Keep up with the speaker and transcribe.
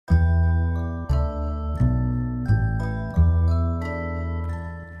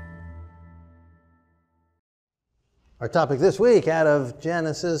Our topic this week out of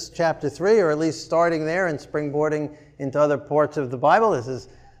Genesis chapter 3, or at least starting there and springboarding into other parts of the Bible. This is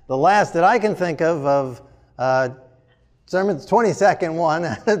the last that I can think of sermons, 22nd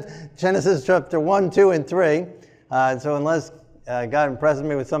one, Genesis chapter 1, 2, and 3. So unless God impresses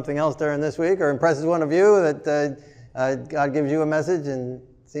me with something else during this week, or impresses one of you that God gives you a message and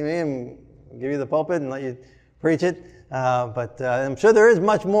see me and give you the pulpit and let you preach it. But I'm sure there is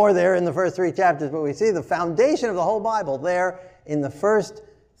much more there in the first three chapters, but we see the foundation of the whole Bible there in the first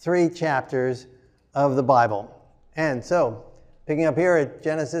three chapters of the Bible. And so, picking up here at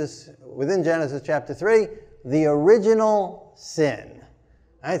Genesis, within Genesis chapter 3, the original sin.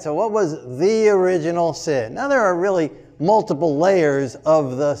 All right, so what was the original sin? Now there are really multiple layers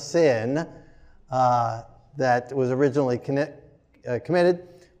of the sin that was originally committed.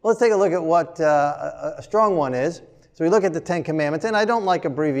 Let's take a look at what a strong one is. So we look at the Ten Commandments, and I don't like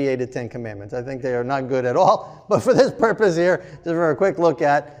abbreviated Ten Commandments. I think they are not good at all. But for this purpose here, just for a quick look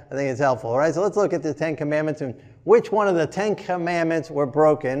at, I think it's helpful. All right, so let's look at the Ten Commandments and which one of the Ten Commandments were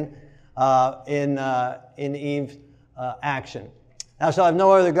broken in Eve's action. Thou shalt have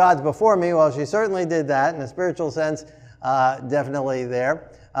no other gods before me. Well, she certainly did that in a spiritual sense, definitely there.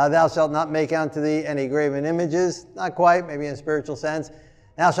 Thou shalt not make unto thee any graven images. Not quite, maybe in a spiritual sense.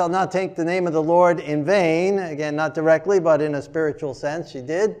 Thou shalt not take the name of the Lord in vain. Again, not directly, but in a spiritual sense, she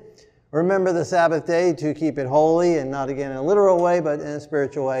did. Remember the Sabbath day to keep it holy, and not again in a literal way, but in a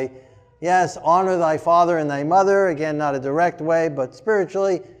spiritual way. Yes, honor thy father and thy mother. Again, not a direct way, but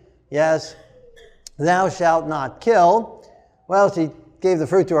spiritually. Yes, thou shalt not kill. Well, she gave the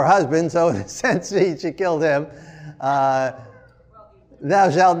fruit to her husband, so in a sense she killed him. Thou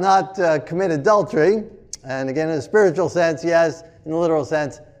shalt not commit adultery. And again, in a spiritual sense, yes. In the literal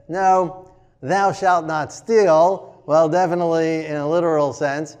sense, no. Thou shalt not steal. Well, definitely in a literal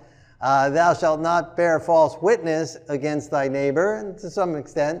sense. Thou shalt not bear false witness against thy neighbor, and to some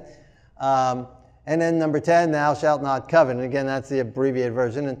extent. And then number 10, thou shalt not covet. And again, that's the abbreviated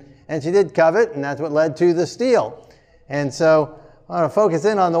version. And she did covet, and that's what led to the steal. And so I want to focus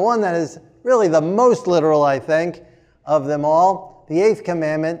in on the one that is really the most literal, I think, of them all. The 8th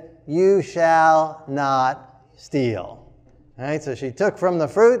commandment, you shall not steal. All right, so she took from the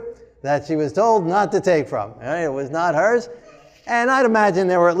fruit that she was told not to take from. All right, it was not hers. And I'd imagine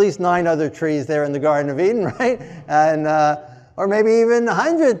there were at least 9 other trees there in the Garden of Eden, right? And or maybe even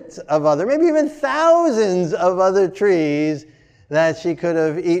hundreds of other, maybe even thousands of other trees that she could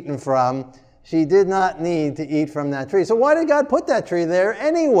have eaten from. She did not need to eat from that tree. So why did God put that tree there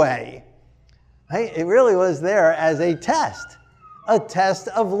anyway? Right? It really was there as a test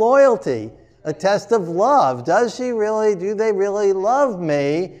of loyalty. A test of love. Do they really love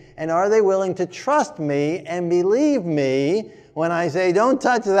me? And are they willing to trust me and believe me when I say, don't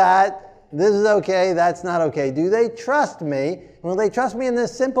touch that, this is okay, that's not okay? Do they trust me? Will they trust me in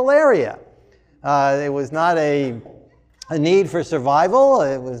this simple area? It was not a need for survival.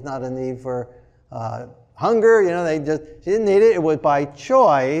 It was not a need for hunger. She didn't need it. It was by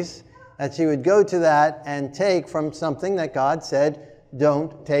choice that she would go to that and take from something that God said,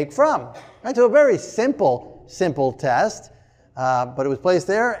 don't take from. Right, so a very simple test, but it was placed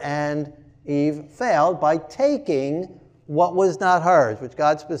there, and Eve failed by taking what was not hers, which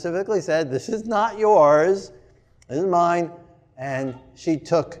God specifically said, this is not yours, this is mine, and she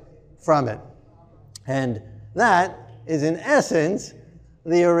took from it. And that is in essence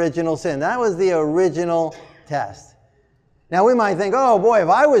the original sin. That was the original test. Now we might think, oh boy, if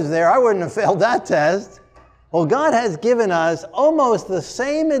I was there, I wouldn't have failed that test. Well, God has given us almost the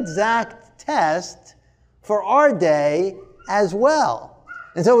same exact test for our day as well.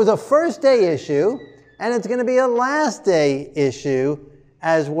 And so it was a first day issue, and it's going to be a last day issue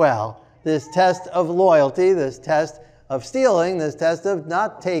as well. This test of loyalty, this test of stealing, this test of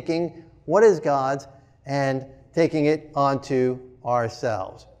not taking what is God's and taking it onto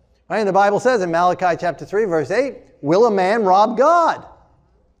ourselves. Right? And the Bible says in Malachi chapter 3, verse 8, will a man rob God?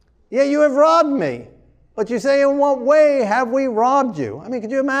 Yeah, you have robbed me. But you say, in what way have we robbed you? I mean,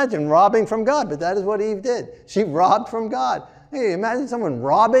 could you imagine robbing from God? But that is what Eve did. She robbed from God. Hey, imagine someone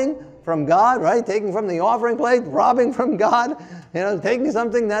robbing from God, right? Taking from the offering plate, robbing from God, taking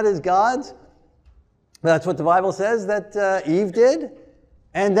something that is God's. That's what the Bible says that Eve did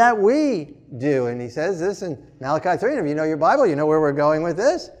and that we do. And he says this in Malachi 3. And if you know your Bible, you know where we're going with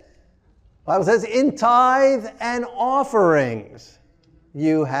this. The Bible says, in tithe and offerings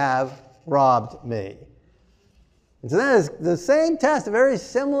you have robbed me. And so that is the same test, a very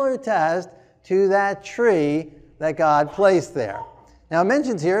similar test to that tree that God placed there. Now it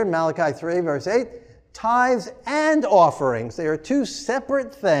mentions here in Malachi 3, verse 8, tithes and offerings. They are two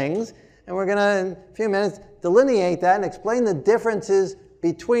separate things, and we're going to, in a few minutes, delineate that and explain the differences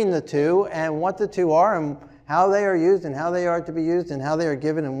between the two and what the two are and how they are used and how they are to be used and how they are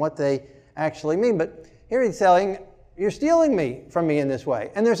given and what they actually mean. But here he's saying, you're stealing from me in this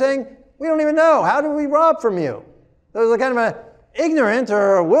way. And they're saying, we don't even know. How do we rob from you? There's a kind of an ignorance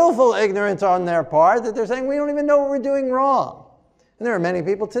or a willful ignorance on their part that they're saying, we don't even know what we're doing wrong. And there are many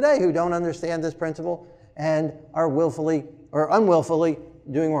people today who don't understand this principle and are willfully or unwillfully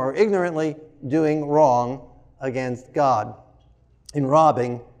doing or ignorantly doing wrong against God in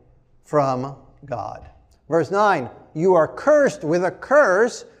robbing from God. Verse 9, you are cursed with a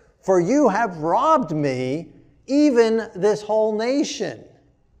curse, for you have robbed me, even this whole nation.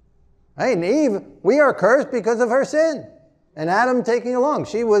 Right? And Eve, we are cursed because of her sin. And Adam taking along.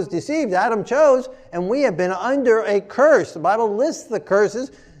 She was deceived, Adam chose, and we have been under a curse. The Bible lists the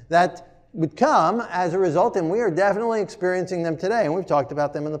curses that would come as a result, and we are definitely experiencing them today. And we've talked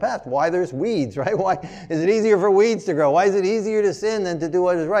about them in the past. Why there's weeds, right? Why is it easier for weeds to grow? Why is it easier to sin than to do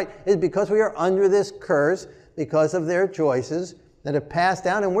what is right? It's because we are under this curse because of their choices that have passed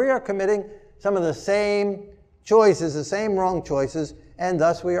down, and we are committing some of the same choices, the same wrong choices, and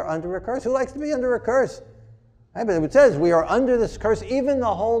thus we are under a curse. Who likes to be under a curse? Right? But it says we are under this curse, even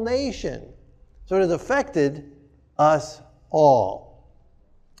the whole nation. So it has affected us all.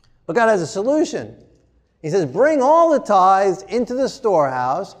 But God has a solution. He says, bring all the tithes into the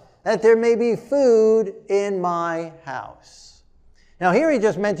storehouse, that there may be food in my house. Now here he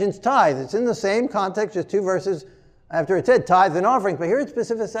just mentions tithes. It's in the same context, just 2 verses after it said tithes and offerings. But here it's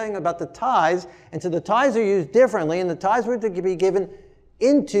specifically saying about the tithes. And so the tithes are used differently, and the tithes were to be given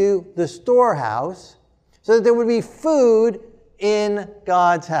into the storehouse so that there would be food in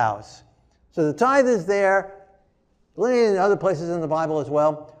God's house. So the tithe is there, delineated in other places in the Bible as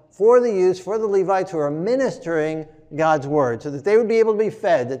well, for the use, for the Levites who are ministering God's word, so that they would be able to be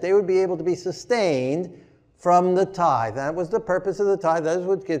fed, that they would be able to be sustained from the tithe. That was the purpose of the tithe. That is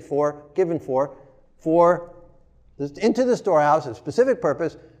what it's given for into the storehouse, a specific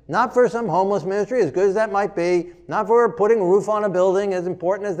purpose, not for some homeless ministry, as good as that might be, not for putting a roof on a building, as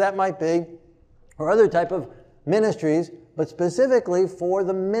important as that might be, or other type of ministries, but specifically for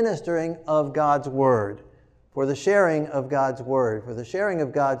the ministering of God's word, for the sharing of God's word, for the sharing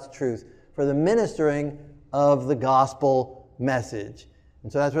of God's truth, for the ministering of the gospel message.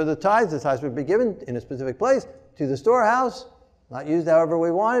 And so that's where the tithes would be given in a specific place to the storehouse, not used however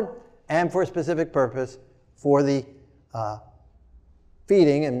we wanted, and for a specific purpose, for the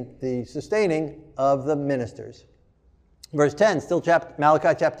feeding and the sustaining of the ministers. Verse 10, still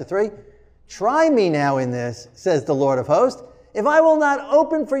Malachi chapter 3. Try me now in this, says the Lord of hosts, if I will not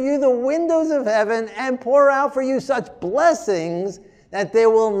open for you the windows of heaven and pour out for you such blessings that there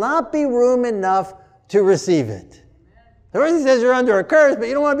will not be room enough to receive it. First he says you're under a curse, but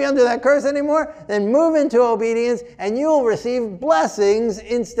you don't want to be under that curse anymore? Then move into obedience and you will receive blessings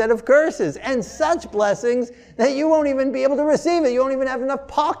instead of curses. And such blessings that you won't even be able to receive it. You won't even have enough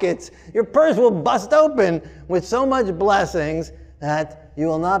pockets. Your purse will bust open with so much blessings that you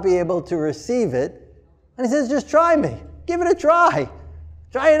will not be able to receive it. And he says, just try me. Give it a try.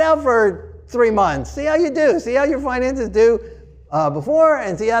 Try it out for 3 months. See how you do. See how your finances do before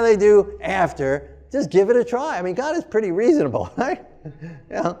and see how they do after. Just give it a try. I mean, God is pretty reasonable, right?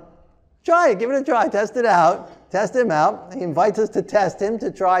 Try it. Give it a try. Test it out. Test him out. He invites us to test him, to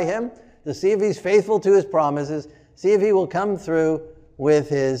try him, to see if he's faithful to his promises, see if he will come through with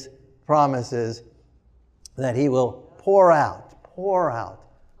his promises, that he will pour out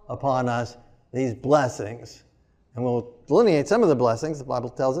upon us these blessings. And we'll delineate some of the blessings, the Bible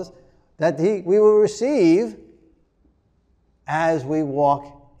tells us, that we will receive as we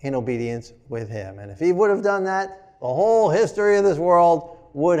walk in obedience with him. And if he would have done that, the whole history of this world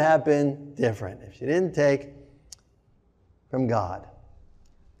would have been different if she didn't take from God.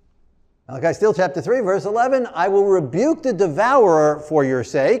 Malachi still chapter 3, verse 11, I will rebuke the devourer for your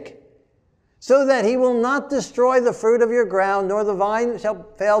sake, so that he will not destroy the fruit of your ground, nor the vine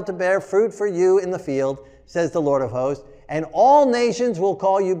shall fail to bear fruit for you in the field, says the Lord of hosts. And all nations will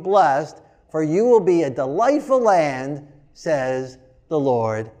call you blessed, for you will be a delightful land, says the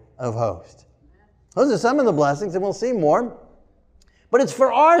Lord of hosts. Those are some of the blessings, and we'll see more. But it's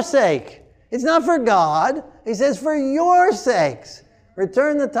for our sake. It's not for God. He says, for your sakes.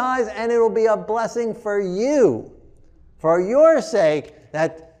 Return the tithes, and it will be a blessing for you. For your sake,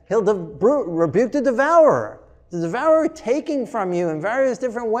 that he'll rebuke the devourer taking from you in various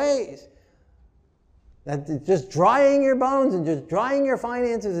different ways. That just drying your bones and just drying your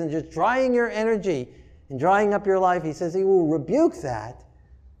finances and just drying your energy and drying up your life. He says he will rebuke that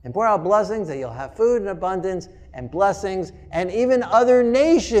and pour out blessings, that you'll have food in abundance and blessings, and even other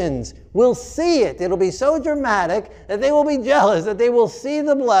nations will see it. It'll be so dramatic that they will be jealous, that they will see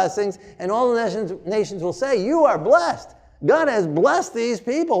the blessings, and all the nations will say, you are blessed. God has blessed these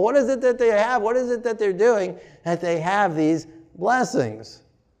people. What is it that they have? What is it that they're doing that they have these blessings?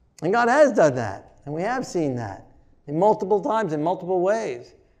 And God has done that, and we have seen that in multiple times, in multiple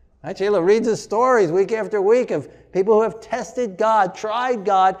ways. Right? Sheila reads the stories week after week of people who have tested God, tried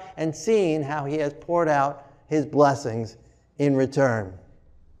God, and seen how he has poured out his blessings in return.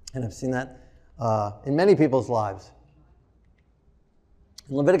 And I've seen that in many people's lives.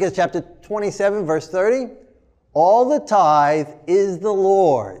 In Leviticus chapter 27, verse 30, all the tithe is the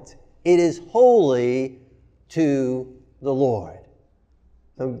Lord's. It is holy to the Lord.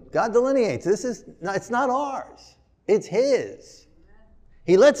 So God delineates, it's not ours, it's his.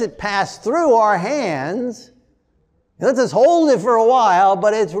 He lets it pass through our hands. He lets us hold it for a while,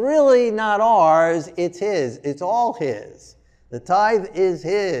 but it's really not ours, it's his. It's all his. The tithe is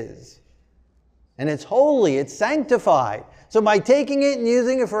his. And it's holy, it's sanctified. So by taking it and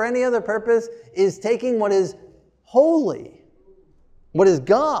using it for any other purpose is taking what is holy, what is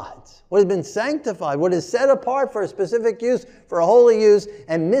God's, what has been sanctified, what is set apart for a specific use, for a holy use,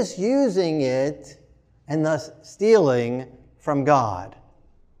 and misusing it, and thus stealing from God.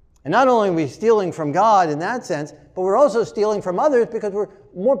 And not only are we stealing from God in that sense, but we're also stealing from others because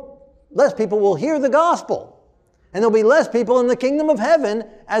less people will hear the gospel. And there'll be less people in the kingdom of heaven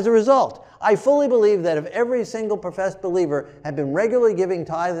as a result. I fully believe that if every single professed believer had been regularly giving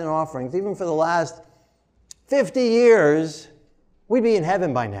tithes and offerings, even for the last 50 years, we'd be in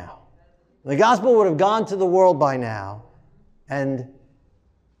heaven by now. The gospel would have gone to the world by now, and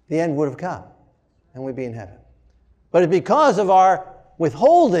the end would have come, and we'd be in heaven. But it's because of our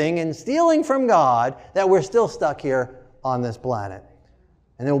withholding and stealing from God that we're still stuck here on this planet.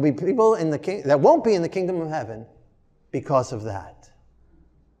 And there will be people that won't be in the kingdom of heaven because of that.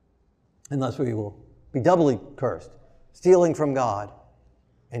 Unless we will be doubly cursed, stealing from God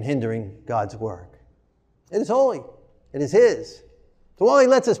and hindering God's work. It is holy. It is his. So while he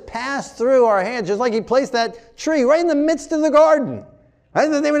lets us pass through our hands, just like he placed that tree right in the midst of the garden, right?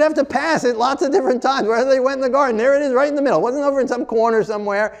 They would have to pass it lots of different times. Wherever they went in the garden, there it is right in the middle. It wasn't over in some corner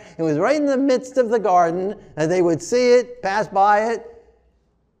somewhere. It was right in the midst of the garden, and they would see it, pass by it,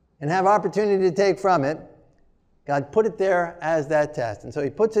 and have opportunity to take from it. God put it there as that test. And so he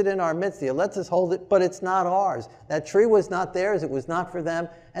puts it in our midst. He lets us hold it, but it's not ours. That tree was not theirs. It was not for them.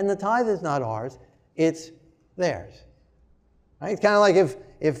 And the tithe is not ours. It's theirs. Right? It's kind of like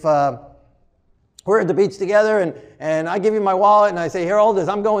if we're at the beach together and I give you my wallet and I say, here, hold this,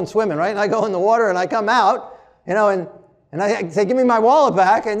 I'm going swimming, right? And I go in the water and I come out, and I say, give me my wallet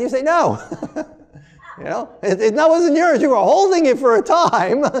back, and you say, no. It wasn't yours. You were holding it for a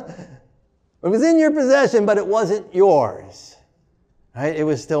time. It was in your possession, but it wasn't yours. Right? It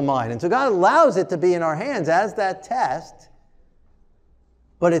was still mine. And so God allows it to be in our hands as that test,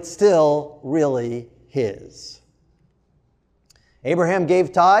 but it's still really his. Abraham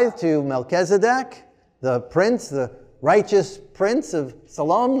gave tithe to Melchizedek, the prince, the righteous prince of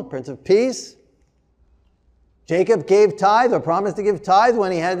Salem, the prince of peace. Jacob gave tithe, or promised to give tithe,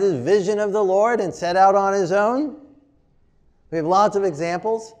 when he had this vision of the Lord and set out on his own. We have lots of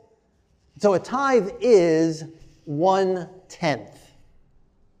examples. So a tithe is 1/10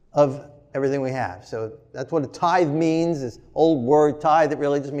 of everything we have. So that's what a tithe means, this old word tithe, it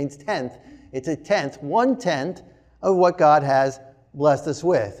really just means tenth. It's a tenth, 1/10 of what God has blessed us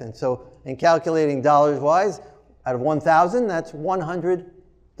with. And so in calculating dollars-wise, out of 1,000, that's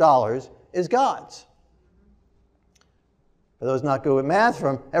 $100 is God's. For those not good with math,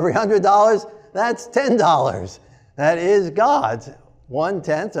 from every $100, that's $10. That is God's.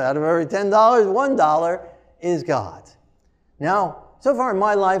 1/10 out of every $10, $1 is God's. Now, so far in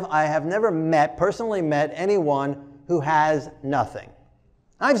my life, I have never personally met anyone who has nothing.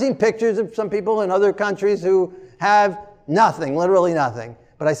 I've seen pictures of some people in other countries who have nothing, literally nothing.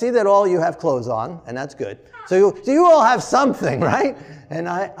 But I see that all you have clothes on, and that's good. So you all have something, right? And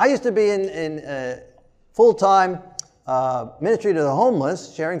I used to be in full-time ministry to the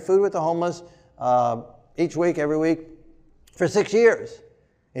homeless, sharing food with the homeless each week, every week, for 6 years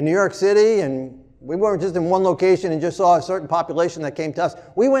in New York City. And we weren't just in one location and just saw a certain population that came to us.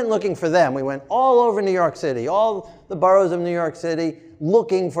 We went looking for them. We went all over New York City, all the boroughs of New York City,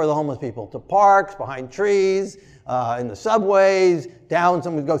 looking for the homeless people, to parks, behind trees, in the subways, down.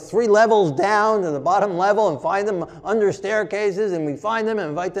 Some would go 3 levels down to the bottom level and find them under staircases, and we'd find them and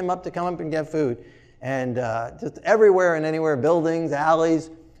invite them up to come up and get food. And just everywhere and anywhere, buildings, alleys,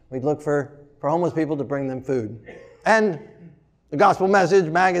 we'd look for homeless people to bring them food. And the gospel message,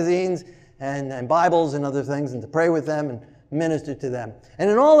 magazines, and Bibles and other things, and to pray with them and minister to them. And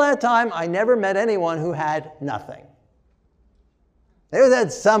in all that time, I never met anyone who had nothing. They always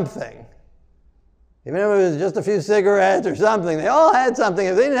had something. Even if it was just a few cigarettes or something, they all had something.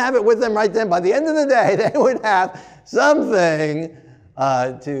 If they didn't have it with them right then, by the end of the day, they would have something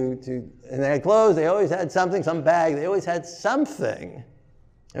and they had clothes, they always had something, some bag, they always had something.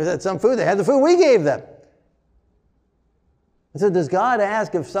 They always had some food, they had the food we gave them. And so does God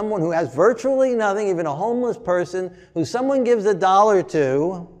ask if someone who has virtually nothing, even a homeless person, who someone gives $1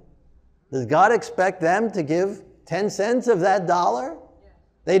 to, does God expect them to give 10 cents of that dollar?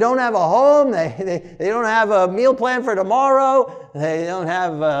 They don't have a home, they don't have a meal plan for tomorrow, they don't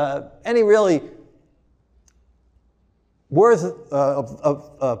have any really worth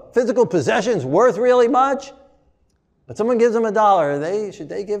of physical possessions worth really much. But someone gives them $1, should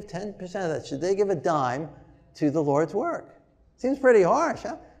they give 10% of that? Should they give a dime to the Lord's work? Seems pretty harsh,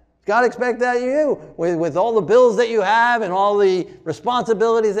 huh? God expect that you, with all the bills that you have and all the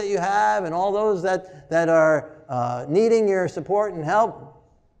responsibilities that you have and all those that are needing your support and help,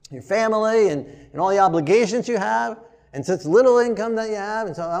 your family and all the obligations you have, and such little income that you have,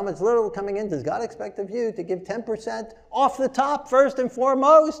 and so how much little coming in, does God expect of you to give 10% off the top first and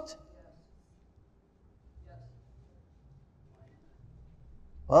foremost?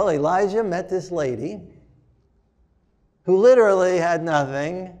 Well, Elijah met this lady who literally had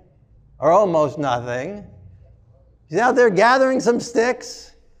nothing, or almost nothing. She's out there gathering some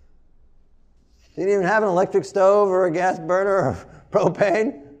sticks. She didn't even have an electric stove or a gas burner or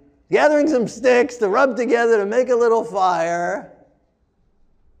propane. Gathering some sticks to rub together to make a little fire.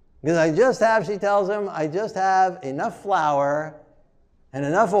 Because she tells him, I just have enough flour and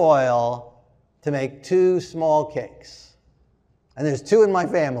enough oil to make 2 small cakes. And there's 2 in my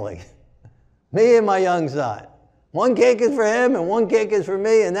family. Me and my young son. 1 cake is for him and 1 cake is for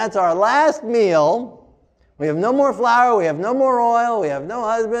me, and that's our last meal. We have no more flour, we have no more oil, we have no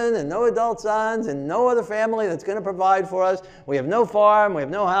husband and no adult sons and no other family that's going to provide for us. We have no farm, we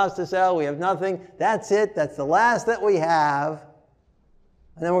have no house to sell, we have nothing. That's it, that's the last that we have.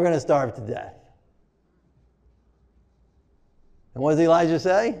 And then we're going to starve to death. And what does Elijah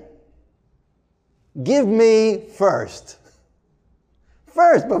say? Give me first.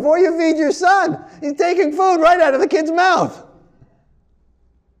 First, before you feed your son. He's taking food right out of the kid's mouth.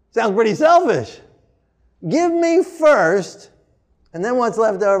 Sounds pretty selfish. Give me first, and then what's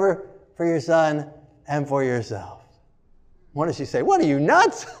left over for your son and for yourself. What does she say? What are you,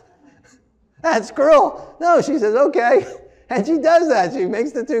 nuts? That's cruel. No, she says, okay. And she does that. She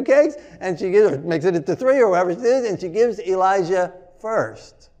makes the 2 cakes, and she makes it into 3 or whatever it is, and she gives Elijah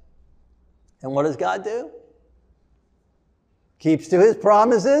first. And what does God do? Keeps to his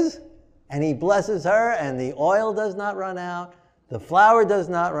promises, and he blesses her, and the oil does not run out. The flour does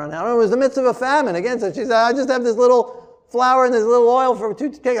not run out. It was the midst of a famine. Again, so she said, I just have this little flour and this little oil for 2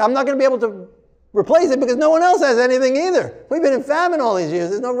 cakes. I'm not going to be able to replace it because no one else has anything either. We've been in famine all these years.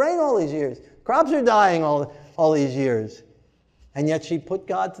 There's no rain all these years. Crops are dying all these years. And yet she put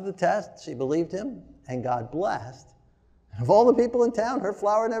God to the test. She believed him, and God blessed. And of all the people in town, her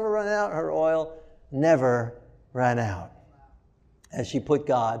flour never ran out. Her oil never ran out. As she put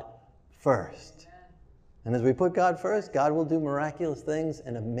God first. And as we put God first, God will do miraculous things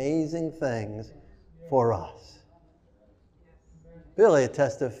and amazing things for us. Really a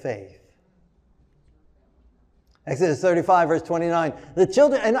test of faith. Exodus 35, verse 29. The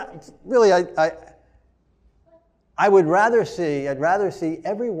children, and really I would rather see, I'd rather see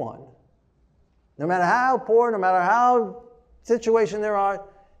everyone, no matter how poor, no matter how situation there are,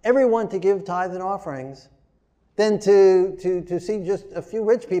 everyone to give tithes and offerings than to see just a few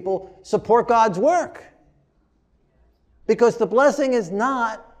rich people support God's work. Because the blessing is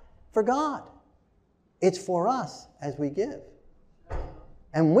not for God. It's for us as we give.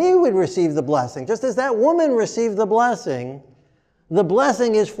 And we would receive the blessing. Just as that woman received the blessing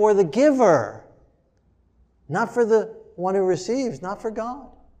is for the giver. Not for the one who receives, not for God.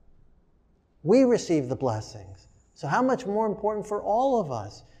 We receive the blessings. So how much more important for all of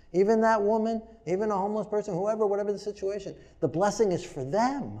us? Even that woman, even a homeless person, whoever, whatever the situation, the blessing is for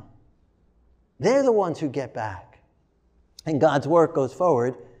them. They're the ones who get back. And God's work goes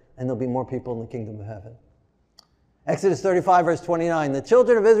forward, and there'll be more people in the kingdom of heaven. Exodus 35, verse 29. The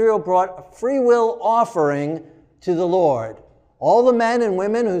children of Israel brought a free will offering to the Lord. All the men and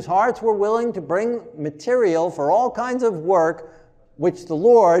women whose hearts were willing to bring material for all kinds of work, which the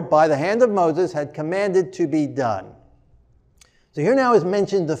Lord, by the hand of Moses, had commanded to be done. So here now is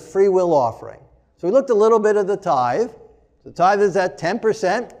mentioned the free will offering. So we looked a little bit at the tithe. The tithe is at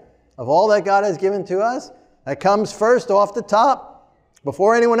 10% of all that God has given to us. that comes first off the top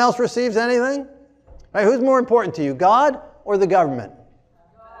before anyone else receives anything? Right, who's more important to you, God or the government?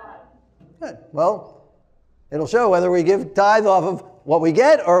 God. Good. Well, it'll show whether we give tithe off of what we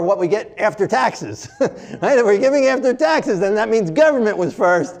get or what we get after taxes. Right? If we're giving after taxes, then that means government was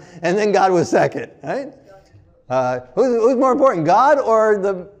first and then God was second. Right? Who's more important, God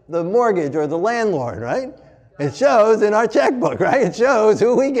or the mortgage or the landlord? Right? It shows in our checkbook, right? It shows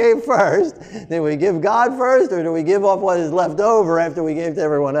who we gave first. Did we give God first, or do we give off what is left over after we gave to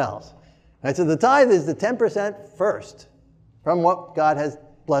everyone else? Right, so the tithe is the 10% first from what God has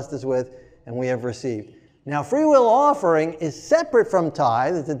blessed us with and we have received. Now, free will offering is separate from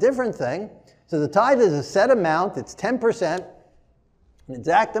tithe. It's a different thing. So the tithe is a set amount. It's 10%, an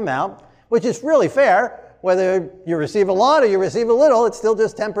exact amount, which is really fair. Whether you receive a lot or you receive a little, it's still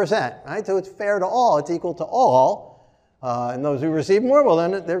just 10%. Right? So it's fair to all. It's equal to all. And those who receive more, well,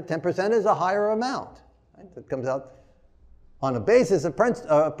 then their 10% is a higher amount. Right? It comes out on a basis of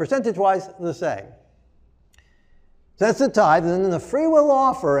percentage-wise the same. So that's the tithe. And then the free will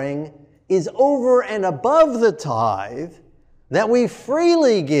offering is over and above the tithe that we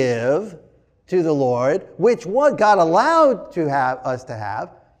freely give to the Lord, which what God allowed to have us to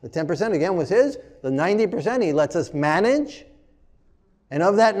have. The 10% again was his. The 90% he lets us manage. And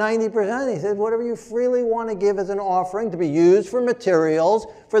of that 90%, he says, whatever you freely want to give as an offering to be used for materials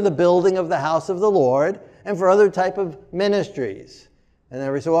for the building of the house of the Lord and for other type of ministries. And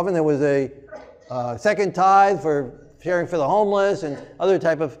every so often there was a second tithe for sharing for the homeless and other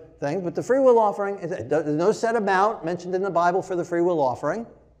type of things. But the free will offering, there's no set amount mentioned in the Bible for the free will offering.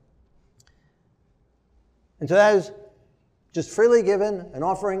 And so that is just freely given, an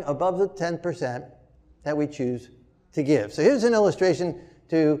offering above the 10% that we choose to give. So here's an illustration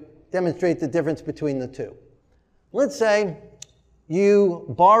to demonstrate the difference between the two. Let's say you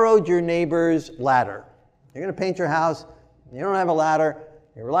borrowed your neighbor's ladder. You're going to paint your house. You don't have a ladder.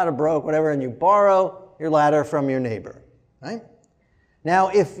 Your ladder broke, whatever, and you borrow your ladder from your neighbor. Right? Now,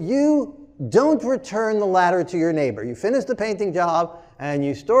 if you don't return the ladder to your neighbor, you finish the painting job, and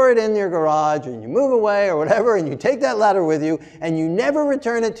you store it in your garage, and you move away or whatever, and you take that ladder with you, and you never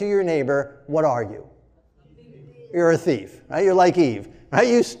return it to your neighbor, what are you? You're a thief, right? You're like Eve, right?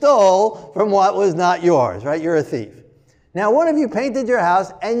 You stole from what was not yours, right? You're a thief. Now, what if you painted your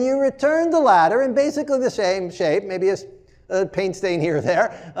house, and you returned the ladder in basically the same shape, maybe a paint stain here or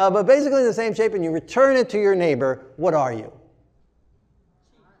there, but basically the same shape, and you return it to your neighbor, what are you?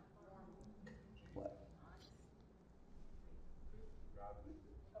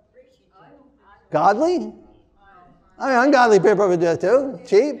 Godly? I mean, ungodly people would do that too.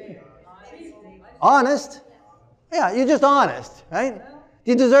 Cheap? Honest? Yeah, you're just honest, right?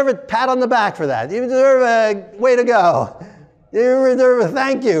 You deserve a pat on the back for that. You deserve a way to go. You deserve a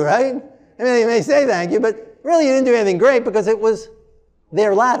thank you, right? I mean, you may say thank you, but really you didn't do anything great because it was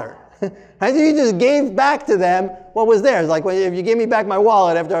their ladder. Right? You just gave back to them what was theirs. Like if you gave me back my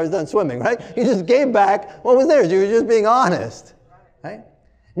wallet after I was done swimming, right? You just gave back what was theirs. You were just being honest, right?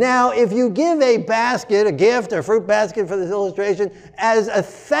 Now, if you give a basket, a gift, a fruit basket for this illustration, as a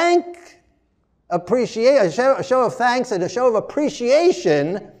show of thanks and a show of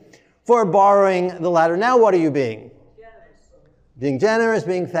appreciation for borrowing the ladder, now what are you being? Generous. Being generous,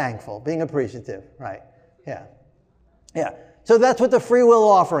 being thankful, being appreciative, right? Yeah. Yeah. So that's what the free will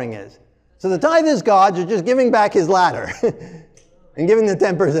offering is. So the tithe is God's, you're just giving back his ladder and giving the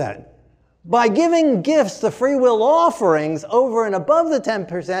 10%. By giving gifts, the free will offerings, over and above the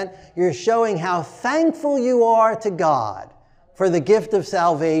 10%, you're showing how thankful you are to God for the gift of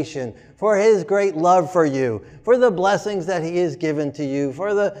salvation, for his great love for you, for the blessings that he has given to you,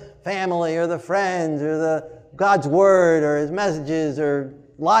 for the family or the friends or the God's word or his messages or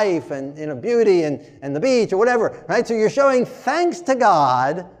life and beauty and the beach or whatever, right? So you're showing thanks to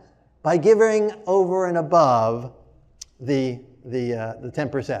God by giving over and above the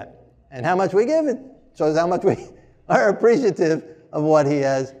 10%. And how much we give, it shows how much we are appreciative of what he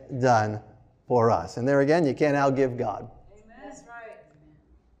has done for us. And there again, you can't outgive God. Amen. That's right.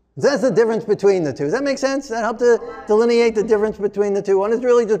 So that's the difference between the two. Does that make sense? Does that help to delineate the difference between the two? One is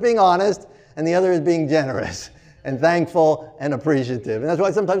really just being honest, and the other is being generous and thankful and appreciative. And that's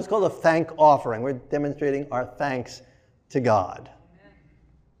why sometimes it's called a thank offering. We're demonstrating our thanks to God.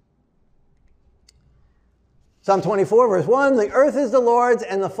 Psalm 24, verse 1, the earth is the Lord's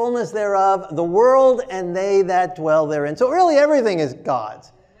and the fullness thereof, the world and they that dwell therein. So really everything is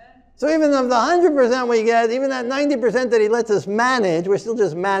God's. So even of the 100% we get, even that 90% that he lets us manage, we're still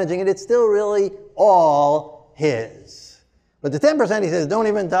just managing it. It's still really all his. But the 10% he says, don't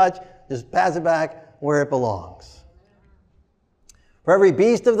even touch, just pass it back where it belongs. For every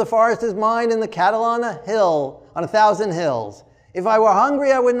beast of the forest is mine, and the cattle on a hill, on 1,000 hills. If I were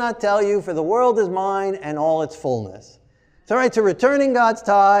hungry, I would not tell you, for the world is mine and all its fullness. So, right, so returning God's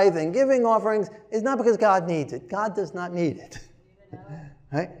tithe and giving offerings is not because God needs it. God does not need it.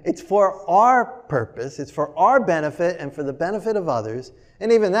 Right? It's for our purpose, it's for our benefit and for the benefit of others.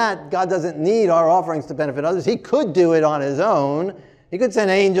 And even that, God doesn't need our offerings to benefit others. He could do it on his own. He could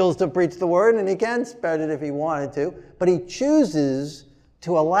send angels to preach the word, and he can spread it if he wanted to. But he chooses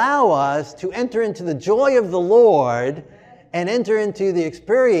to allow us to enter into the joy of the Lord and enter into the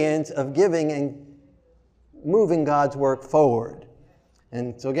experience of giving and moving God's work forward.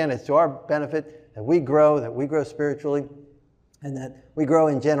 And so again, it's to our benefit that we grow spiritually, and that we grow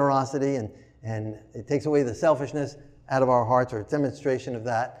in generosity, and it takes away the selfishness out of our hearts, or a demonstration of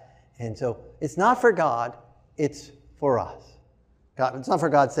that. And so it's not for God, it's for us. It's not for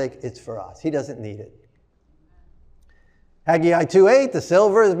God's sake, it's for us. He doesn't need it. Haggai 2:8, the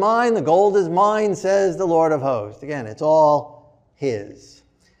silver is mine, the gold is mine, says the Lord of hosts. Again, it's all his.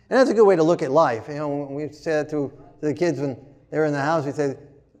 And that's a good way to look at life. You know, when we say that to the kids when they're in the house, we say,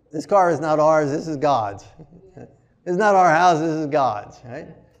 this car is not ours, this is God's. It's not our house, this is God's, right?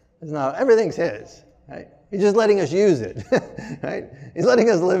 It's not, everything's his, right? He's just letting us use it, right? He's letting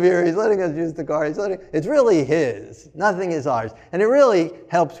us live here, he's letting us use the car, it's really his. Nothing is ours. And it really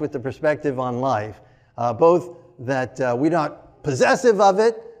helps with the perspective on life, both that we're not possessive of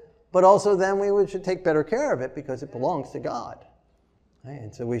it, but also then we should take better care of it because it belongs to God. Right?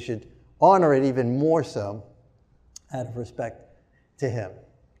 And so we should honor it even more so out of respect to him.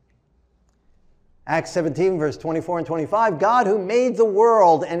 Acts 17, verse 24 and 25, God who made the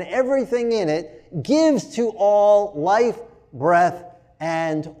world and everything in it gives to all life, breath,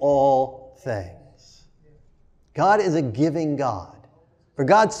 and all things. God is a giving God. For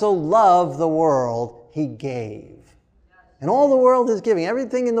God so loved the world, he gave. And all the world is giving.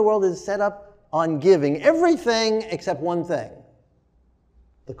 Everything in the world is set up on giving. Everything except one thing.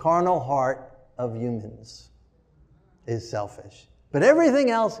 The carnal heart of humans is selfish. But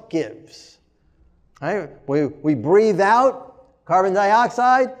everything else gives. Right? We breathe out carbon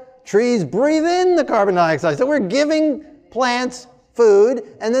dioxide. Trees breathe in the carbon dioxide. So we're giving plants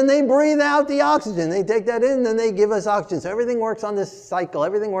food, and then they breathe out the oxygen. They take that in, and then they give us oxygen. So everything works on this cycle.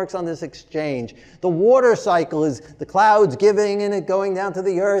 Everything works on this exchange. The water cycle is the clouds giving and it going down to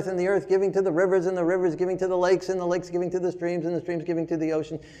the earth, and the earth giving to the rivers, and the rivers giving to the lakes, and the lakes giving to the streams, and the streams giving to the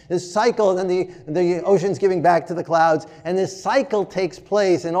ocean. This cycle, and then the oceans giving back to the clouds. And this cycle takes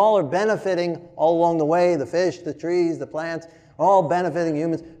place, and all are benefiting all along the way. The fish, the trees, the plants, all benefiting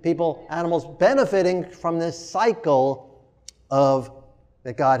humans, people, animals, benefiting from this cycle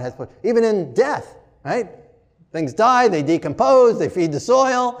that God has put. Even in death, right? Things die, they decompose, they feed the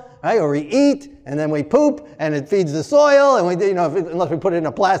soil, right? Or we eat, and then we poop, and it feeds the soil, and we, unless we put it in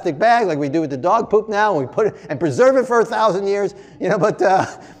a plastic bag like we do with the dog poop now, and we put it and preserve it for 1,000 years, but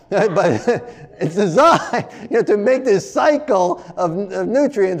it's designed, to make this cycle of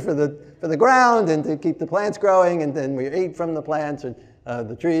nutrients for the ground and to keep the plants growing, and then we eat from the plants or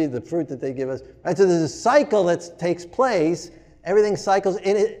the trees, the fruit that they give us. Right? So there's a cycle that takes place. Everything cycles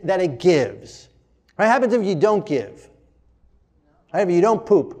in it that it gives. What happens if you don't give? Right? If you don't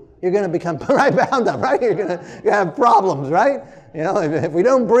poop, you're going to become right bound up, right? You're going to have problems, right? If we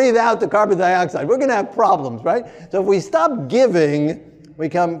don't breathe out the carbon dioxide, we're going to have problems, right? So if we stop giving, we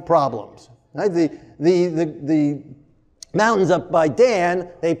come problems. Right? The mountains up by Dan,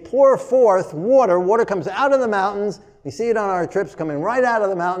 they pour forth water. Water comes out of the mountains. We see it on our trips coming right out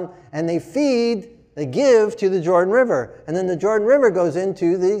of the mountain, and they give to the Jordan River. And then the Jordan River goes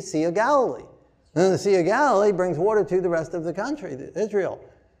into the Sea of Galilee. And then the Sea of Galilee brings water to the rest of the country, Israel.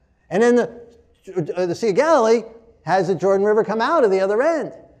 And then the Sea of Galilee has the Jordan River come out of the other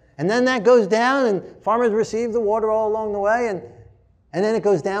end. And then that goes down, and farmers receive the water all along the way, and then it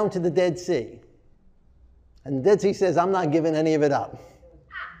goes down to the Dead Sea. And the Dead Sea says, I'm not giving any of it up.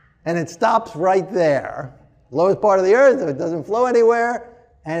 And it stops right there. Lowest part of the earth, it doesn't flow anywhere,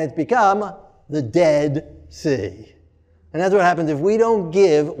 and it's become the Dead Sea. And that's what happens if we don't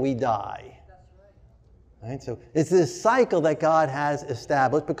give, we die. Right? So it's this cycle that God has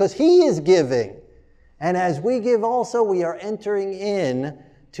established because he is giving. And as we give also, we are entering in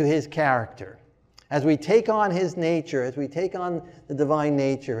to his character. As we take on his nature, as we take on the divine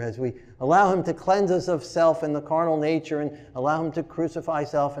nature, as we allow him to cleanse us of self and the carnal nature, and allow him to crucify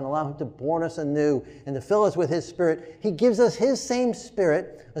self, and allow him to born us anew, and to fill us with his Spirit, he gives us his same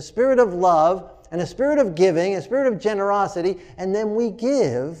Spirit, a spirit of love, and a spirit of giving, a spirit of generosity, and then we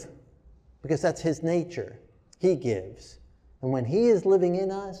give, because that's his nature. He gives. And when he is living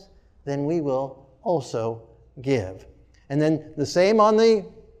in us, then we will also give. And then the same on the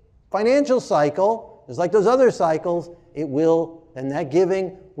financial cycle, just like those other cycles, it will, and that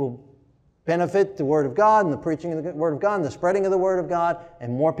giving will benefit the Word of God and the preaching of the Word of God and the spreading of the Word of God,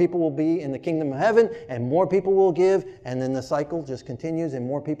 and more people will be in the kingdom of heaven, and more people will give, and then the cycle just continues, and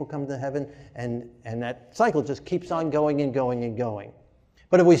more people come to heaven, and that cycle just keeps on going and going and going.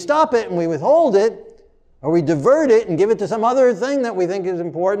 But if we stop it and we withhold it, or we divert it and give it to some other thing that we think is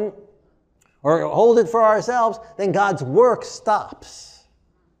important, or hold it for ourselves, then God's work stops.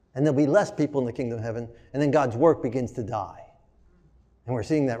 And there'll be less people in the kingdom of heaven, and then God's work begins to die. And we're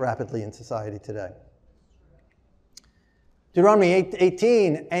seeing that rapidly in society today. Deuteronomy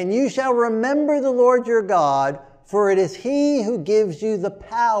 18, and you shall remember the Lord your God, for it is He who gives you the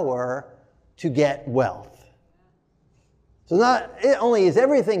power to get wealth. So not only is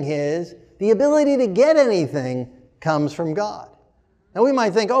everything His, the ability to get anything comes from God. Now we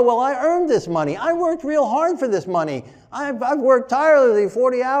might think, oh, well, I earned this money. I worked real hard for this money. I've worked tirelessly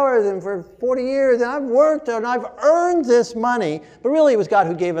 40 hours and for 40 years, and I've worked and I've earned this money. But really, it was God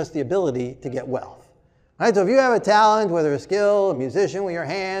who gave us the ability to get wealth. Right? So if you have a talent, whether a skill, a musician with your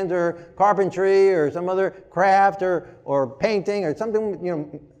hand, or carpentry, or some other craft, or painting, or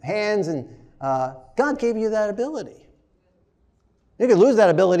something, hands, and God gave you that ability. You could lose that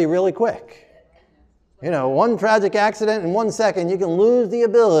ability really quick. One tragic accident in 1 second, you can lose the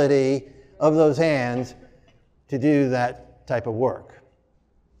ability of those hands to do that type of work.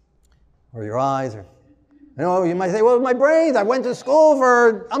 Or your eyes. You might say, well, my brains, I went to school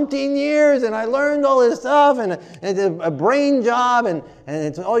for umpteen years and I learned all this stuff and it's a brain job and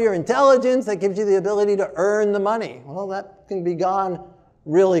it's all your intelligence that gives you the ability to earn the money. Well, that can be gone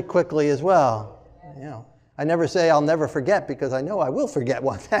really quickly as well. I never say I'll never forget because I know I will forget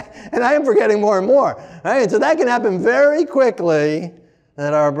one day. And I am forgetting more and more. Right? So that can happen very quickly,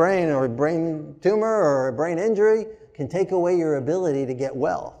 that our brain or a brain tumor or a brain injury can take away your ability to get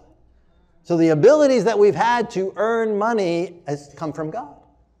wealth. So the abilities that we've had to earn money has come from God.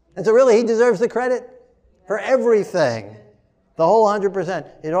 And so really He deserves the credit for everything. The whole 100%.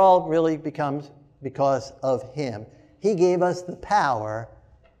 It all really becomes because of Him. He gave us the power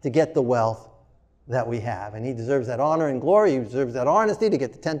to get the wealth that we have. And He deserves that honor and glory. He deserves that honesty to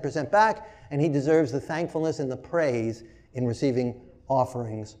get the 10% back. And He deserves the thankfulness and the praise in receiving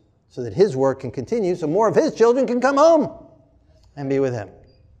offerings so that His work can continue, so more of His children can come home and be with Him.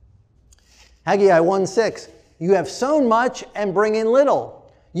 Haggai 1:6, you have sown much and bring in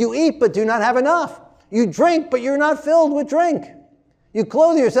little. You eat but do not have enough. You drink but you're not filled with drink. You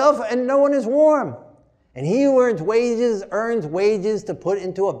clothe yourself and no one is warm. And he who earns wages to put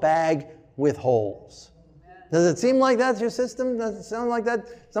into a bag with holes. Does it seem like that's your system? Does it sound like that?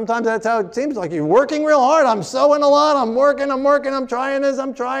 Sometimes that's how it seems, like you're working real hard. I'm sewing a lot. I'm working. I'm trying this.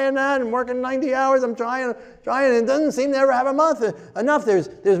 I'm trying that. I'm working 90 hours. I'm trying. It doesn't seem to ever have enough.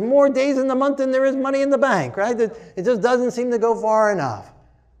 There's more days in the month than there is money in the bank, right? It just doesn't seem to go far enough.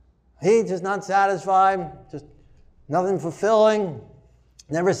 He's just not satisfied. Just nothing fulfilling.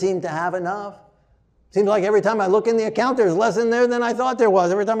 Never seem to have enough. Seems like every time I look in the account, there's less in there than I thought there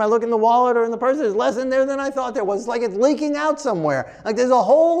was. Every time I look in the wallet or in the purse, there's less in there than I thought there was. It's like it's leaking out somewhere. Like there's a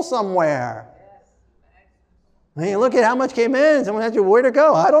hole somewhere. And you look at how much came in. Someone asked you, where to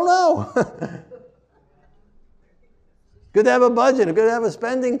go? I don't know. Good to have a budget. Good to have a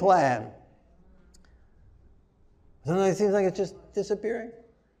spending plan. Sometimes it seems like it's just disappearing.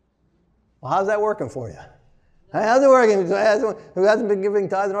 Well, how's that working for you? How's it working? Who hasn't been giving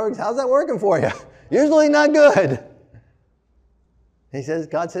tithes and offerings? How's that working for you? Usually not good.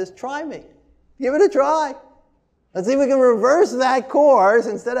 God says, try me. Give it a try. Let's see if we can reverse that course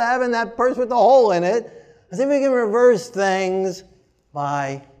instead of having that purse with the hole in it. Let's see if we can reverse things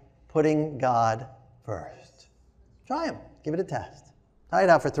by putting God first. Try Him. Give it a test. Try it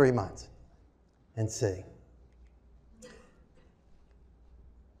out for 3 months and see.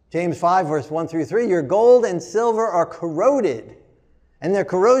 James 5, verse 1 through 3, your gold and silver are corroded, and their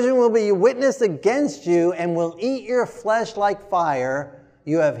corrosion will be witnessed against you and will eat your flesh like fire.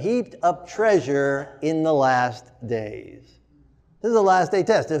 You have heaped up treasure in the last days. This is a last day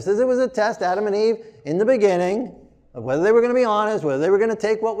test. If it was a test, Adam and Eve, in the beginning, of whether they were going to be honest, whether they were going to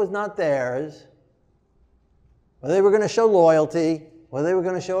take what was not theirs, whether they were going to show loyalty, whether they were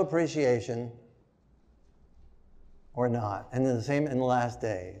going to show appreciation, or not. And then the same in the last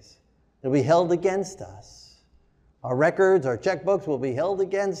days. It'll be held against us. Our records, our checkbooks will be held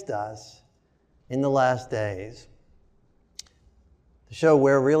against us in the last days to show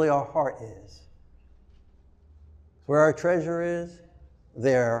where really our heart is. Where our treasure is,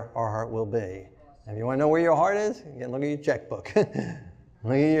 there our heart will be. And if you want to know where your heart is, again, look at your checkbook.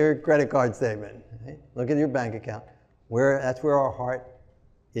 Look at your credit card statement. Look at your bank account. That's where our heart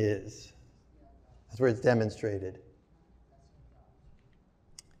is. That's where it's demonstrated.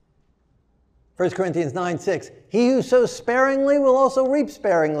 1 Corinthians 9:6, he who sows sparingly will also reap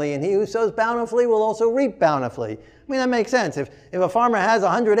sparingly, and he who sows bountifully will also reap bountifully. I mean, that makes sense. If a farmer has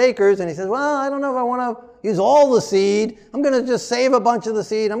 100 acres and he says, well, I don't know if I want to use all the seed. I'm going to just save a bunch of the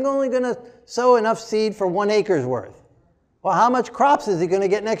seed. I'm only going to sow enough seed for 1 acre's worth. Well, how much crops is he going to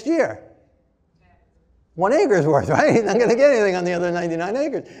get next year? 1 acre's worth, right? He's not going to get anything on the other 99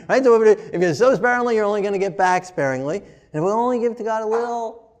 acres, right? So if you sow sparingly, you're only going to get back sparingly. And if we only give to God a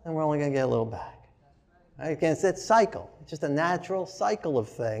little, then we're only going to get a little back. Right? Again, it's that cycle. It's just a natural cycle of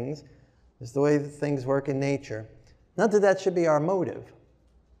things. It's the way that things work in nature. Not that that should be our motive.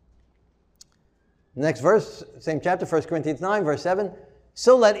 Next verse, same chapter, 1 Corinthians 9, verse 7.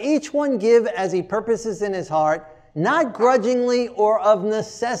 So let each one give as he purposes in his heart, not grudgingly or of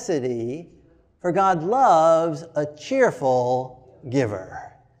necessity, for God loves a cheerful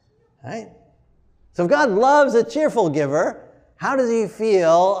giver. Right? So if God loves a cheerful giver, how does he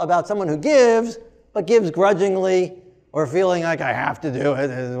feel about someone who gives, but gives grudgingly, or feeling like I have to do it,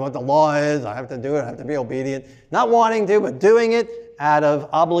 this is what the law is, I have to do it, I have to be obedient. Not wanting to, but doing it out of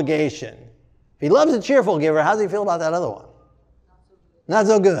obligation. If he loves a cheerful giver, how does he feel about that other one? Not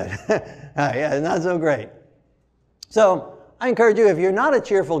so good. Yeah, not so great. So I encourage you, if you're not a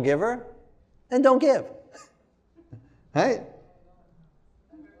cheerful giver, then don't give. Right?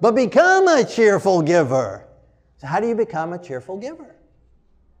 But become a cheerful giver. So how do you become a cheerful giver?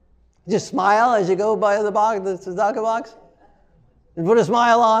 Just smile as you go by the box, the tzedakah box? And put a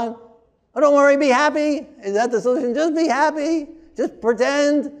smile on? Oh, don't worry, be happy. Is that the solution? Just be happy. Just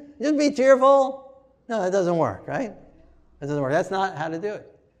pretend. Just be cheerful. No, that doesn't work, right? That doesn't work. That's not how to do it.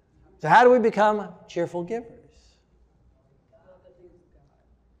 So how do we become cheerful givers?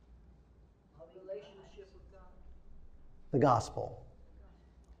 The gospel.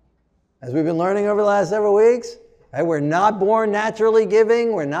 As we've been learning over the last several weeks, right, we're not born naturally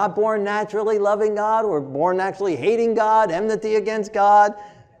giving. We're not born naturally loving God. We're born naturally hating God, enmity against God,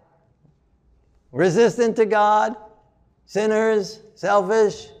 resistant to God, sinners,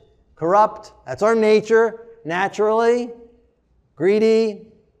 selfish, corrupt. That's our nature, naturally, greedy.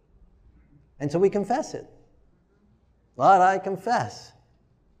 And so we confess it. Lord, I confess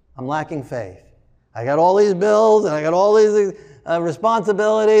I'm lacking faith. I got all these bills and I got all these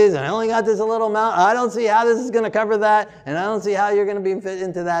responsibilities, and I only got this a little amount. I don't see how this is going to cover that, and I don't see how you're going to be fit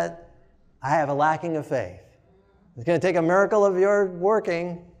into that. I have a lacking of faith. It's going to take a miracle of your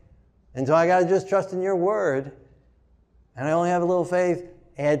working, and so I got to just trust in your word. And I only have a little faith.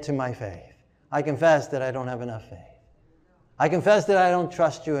 Add to my faith. I confess that I don't have enough faith. I confess that I don't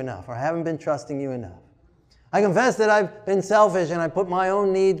trust you enough, or I haven't been trusting you enough. I confess that I've been selfish and I put my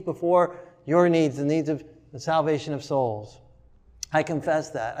own needs before your needs, the needs of the salvation of souls. I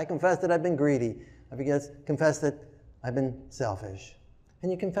confess that. I confess that I've been greedy. I confess that I've been selfish.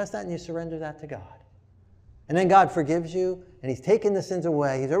 And you confess that and you surrender that to God. And then God forgives you, and He's taken the sins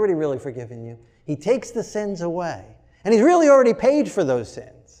away. He's already really forgiven you. He takes the sins away. And He's really already paid for those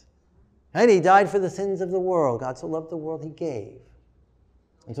sins. And He died for the sins of the world. God so loved the world, He gave.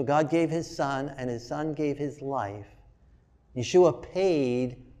 And so God gave His Son, and His Son gave His life. Yeshua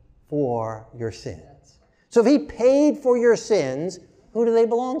paid for your sins. So if He paid for your sins, who do they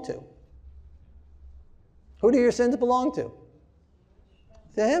belong to? Who do your sins belong to?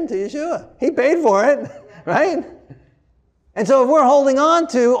 To Him, to Yeshua. He paid for it, right? And so if we're holding on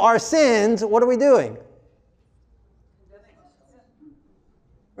to our sins, what are we doing?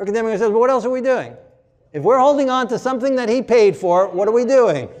 We're condemning ourselves, but what else are we doing? If we're holding on to something that He paid for, what are we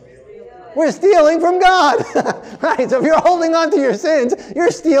doing? We're stealing from God. Right? So if you're holding on to your sins,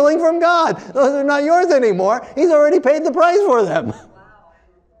 you're stealing from God. Those are not yours anymore. He's already paid the price for them.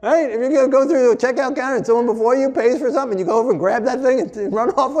 Right? If you're going to go through a checkout counter and someone before you pays for something, you go over and grab that thing and run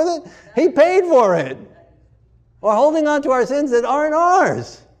off with it, He paid for it. We're holding on to our sins that aren't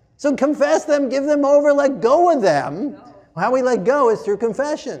ours. So confess them, give them over, let go of them. How we let go is through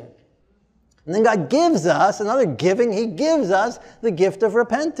confession. And then God gives us, another giving, He gives us the gift of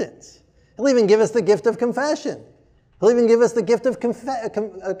repentance. He'll even give us the gift of confession. He'll even give us the gift of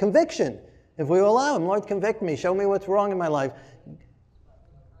conviction, if we will allow Him. Lord, convict me. Show me what's wrong in my life.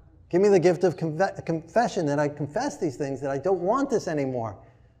 Give me the gift of confession, that I confess these things, that I don't want this anymore.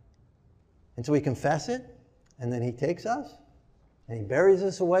 And so we confess it, and then He takes us, and He buries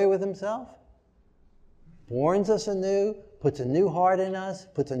us away with Himself, borns us anew, puts a new heart in us,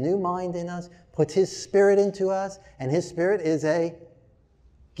 puts a new mind in us, puts His Spirit into us, and His Spirit is a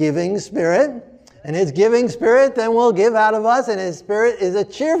giving Spirit. And His giving Spirit then will give out of us, and His Spirit is a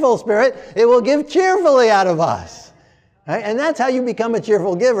cheerful Spirit. It will give cheerfully out of us. Right? And that's how you become a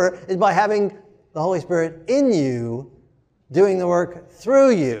cheerful giver, is by having the Holy Spirit in you, doing the work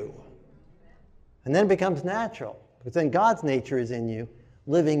through you. And then it becomes natural, because then God's nature is in you,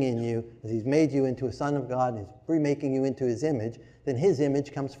 living in you, as He's made you into a son of God, and He's remaking you into His image, then His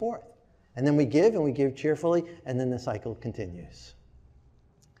image comes forth. And then we give, and we give cheerfully, and then the cycle continues.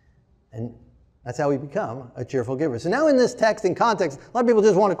 And that's how we become a cheerful giver. So now in this text, in context, a lot of people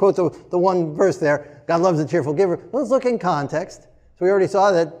just want to quote the one verse there, God loves a cheerful giver. Let's look in context. So we already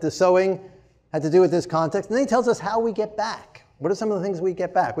saw that the sowing had to do with this context. And then he tells us how we get back. What are some of the things we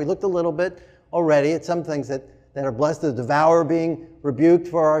get back? We looked a little bit already at some things that are blessed, the devourer being rebuked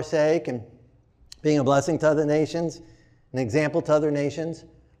for our sake and being a blessing to other nations, an example to other nations.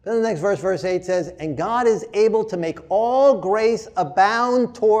 Then the next verse, verse 8 says, and God is able to make all grace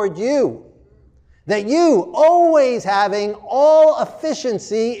abound toward you, that you, always having all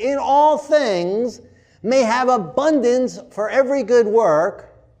efficiency in all things, may have abundance for every good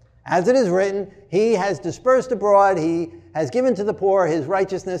work. As it is written, He has dispersed abroad, He has given to the poor, His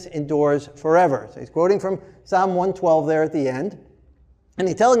righteousness endures forever. So he's quoting from Psalm 112 there at the end. And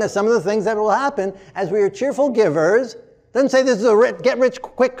he's telling us some of the things that will happen as we are cheerful givers. Doesn't say this is a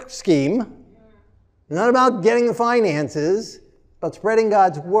get-rich-quick scheme. It's not about getting the finances, but spreading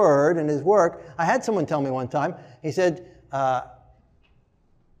God's word and His work. I had someone tell me one time, he said,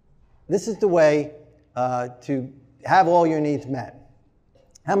 this is the way to have all your needs met.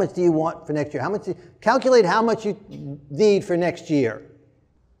 How much do you want for next year? Calculate how much you need for next year.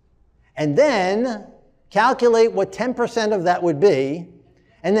 And then calculate what 10% of that would be,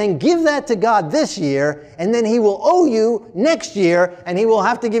 and then give that to God this year, and then He will owe you next year, and He will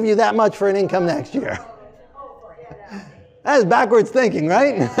have to give you that much for an income next year. That is backwards thinking,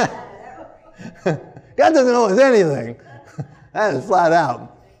 right? God doesn't owe us anything. That is flat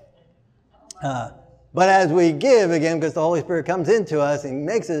out. But as we give, again, because the Holy Spirit comes into us and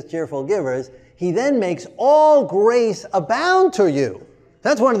makes us cheerful givers, He then makes all grace abound to you.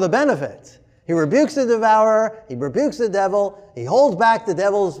 That's one of the benefits. He rebukes the devourer, He rebukes the devil, He holds back the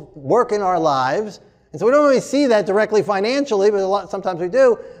devil's work in our lives. And so we don't always see that directly financially, but sometimes we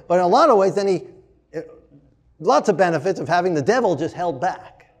do. But in a lot of ways, then lots of benefits of having the devil just held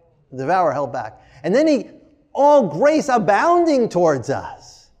back, the devourer held back. And then all grace abounding towards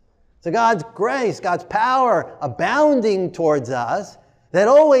us. So God's grace, God's power abounding towards us, that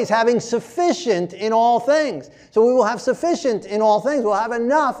always having sufficient in all things. So we will have sufficient in all things. We'll have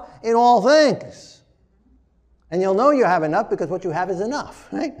enough in all things. And you'll know you have enough because what you have is enough,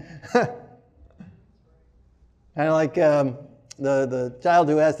 right? And like the child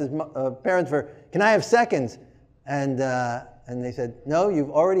who asked his parents for, can I have seconds? And they said, no,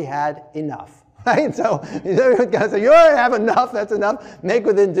 you've already had enough. Right? So you already have enough, that's enough. Make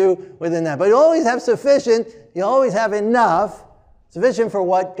within do within that. But you always have sufficient, you always have enough, sufficient for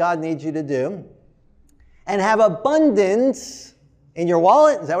what God needs you to do. And have abundance in your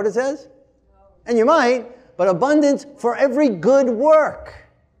wallet. Is that what it says? And you might, but abundance for every good work.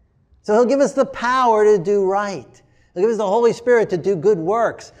 So He'll give us the power to do right. He'll give us the Holy Spirit to do good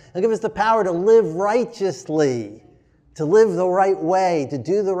works. He'll give us the power to live righteously, to live the right way, to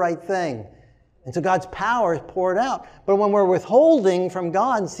do the right thing. And so God's power is poured out. But when we're withholding from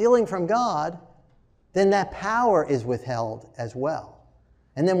God and stealing from God, then that power is withheld as well.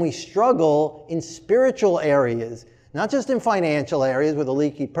 And then we struggle in spiritual areas, not just in financial areas with a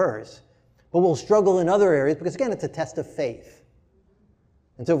leaky purse, but we'll struggle in other areas because, again, it's a test of faith.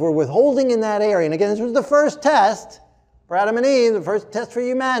 And so if we're withholding in that area, and again, this was the first test for Adam and Eve, the first test for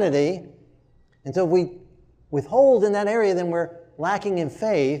humanity. And so if we withhold in that area, then we're lacking in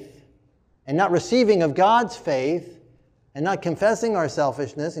faith, and not receiving of God's faith, and not confessing our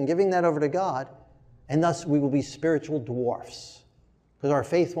selfishness and giving that over to God, and thus we will be spiritual dwarfs, because our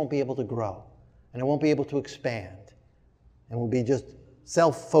faith won't be able to grow, and it won't be able to expand, and we'll be just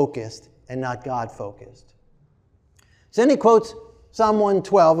self-focused and not God-focused. So then he quotes Psalm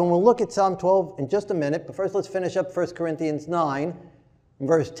 112, and we'll look at Psalm 12 in just a minute, but first let's finish up 1 Corinthians 9,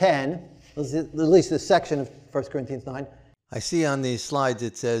 verse 10, at least this section of 1 Corinthians 9. I see on these slides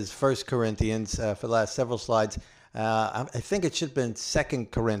it says 1 Corinthians for the last several slides. I think it should have been 2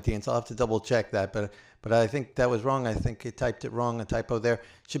 Corinthians. I'll have to double check that, but I think that was wrong. I think you typed it wrong, a typo there. It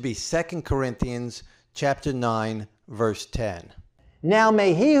should be 2 Corinthians chapter 9, verse 10. Now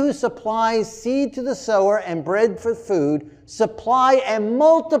may He who supplies seed to the sower and bread for food supply and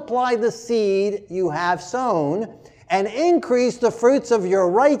multiply the seed you have sown and increase the fruits of your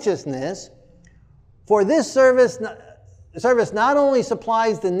righteousness. For this service not only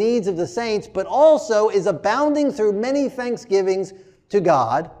supplies the needs of the saints, but also is abounding through many thanksgivings to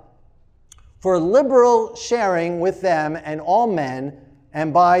God. for liberal sharing with them and all men,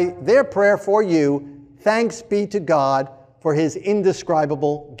 and by their prayer for you, thanks be to God for his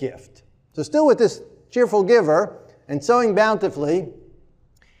indescribable gift. So still with this cheerful giver and sowing bountifully,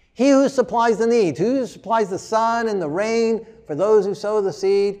 he who supplies the needs, who supplies the sun and the rain for those who sow the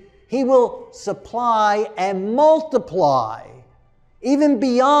seed, he will supply and multiply even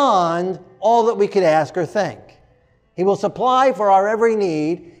beyond all that we could ask or think. He will supply for our every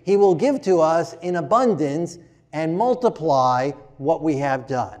need. He will give to us in abundance and multiply what we have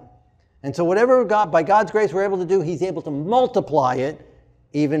done. And so whatever God, by God's grace we're able to do, he's able to multiply it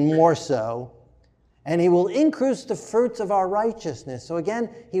even more so. And he will increase the fruits of our righteousness. So again,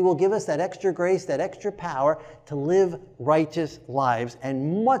 he will give us that extra grace, that extra power to live righteous lives,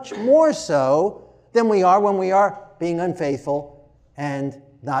 and much more so than we are when we are being unfaithful and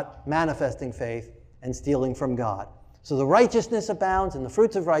not manifesting faith and stealing from God. So the righteousness abounds and the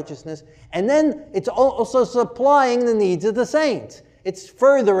fruits of righteousness. And then it's also supplying the needs of the saints. It's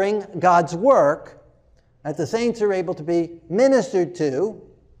furthering God's work that the saints are able to be ministered to.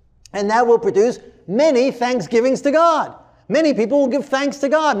 And that will produce many thanksgivings to God. Many people will give thanks to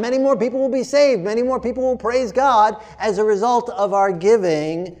God. Many more people will be saved. Many more people will praise God as a result of our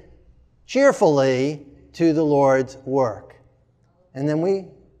giving cheerfully to the Lord's work. And then we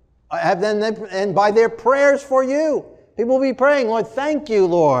have them, and by their prayers for you, people will be praying, Lord, thank you,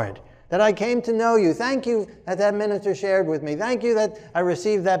 Lord, that I came to know you. Thank you that that minister shared with me. Thank you that I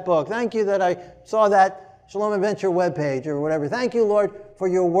received that book. Thank you that I saw that Shalom Adventure webpage or whatever. Thank you, Lord, for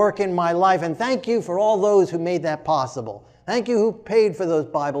your work in my life. And thank you for all those who made that possible. Thank you who paid for those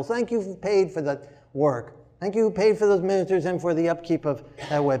Bibles. Thank you who paid for that work. Thank you who paid for those ministers and for the upkeep of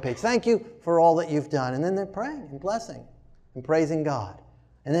that webpage. Thank you for all that you've done. And then they're praying and blessing and praising God.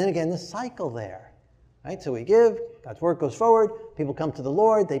 And then again, the cycle there. Right? So we give, God's work goes forward, people come to the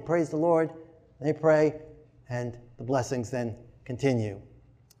Lord, they praise the Lord, they pray, and the blessings then continue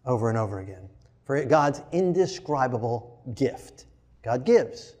over and over again. For God's indescribable gift. God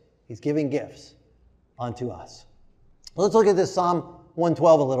gives. He's giving gifts unto us. Well, let's look at this Psalm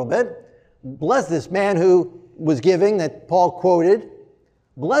 112 a little bit. Bless this man who was giving that Paul quoted.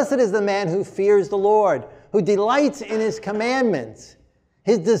 Blessed is the man who fears the Lord, who delights in his commandments.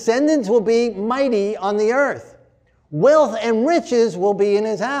 His descendants will be mighty on the earth. Wealth and riches will be in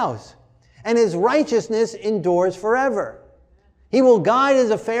his house, and his righteousness endures forever. He will guide his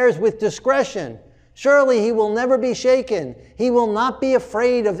affairs with discretion. Surely he will never be shaken. He will not be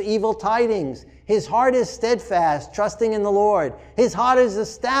afraid of evil tidings. His heart is steadfast, trusting in the Lord. His heart is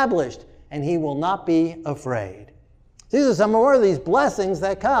established, and he will not be afraid. These are some more of these blessings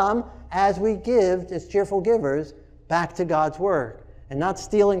that come as we give, as cheerful givers, back to God's work. And not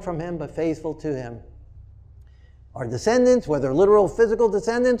stealing from him, but faithful to him. Our descendants, whether literal physical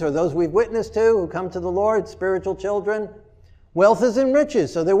descendants or those we've witnessed to who come to the Lord, spiritual children, wealth is in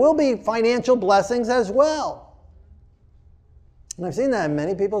riches. So there will be financial blessings as well. And I've seen that in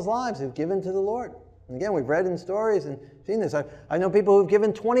many people's lives who've given to the Lord. And again, we've read in stories and seen this. I know people who've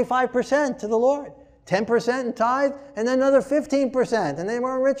given 25% to the Lord, 10% in tithe, and then another 15%. And they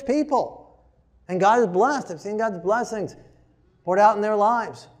were rich people. And God is blessed. I've seen God's blessings poured out in their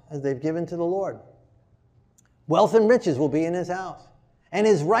lives as they've given to the Lord. Wealth and riches will be in his house. And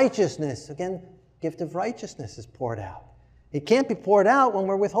his righteousness, again, gift of righteousness is poured out. It can't be poured out when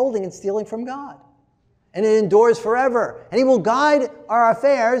we're withholding and stealing from God. And it endures forever. And he will guide our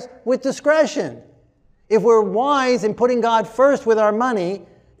affairs with discretion. If we're wise in putting God first with our money,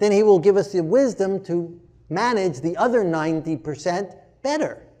 then he will give us the wisdom to manage the other 90%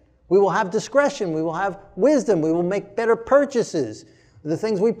 better. We will have discretion. We will have wisdom. We will make better purchases. The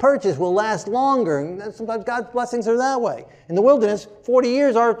things we purchase will last longer. And sometimes God's blessings are that way. In the wilderness, 40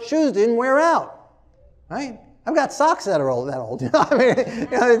 years, our shoes didn't wear out. Right? I've got socks that are that old. I mean,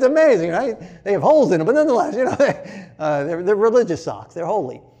 it's amazing, right? They have holes in them, but nonetheless, they're religious socks. They're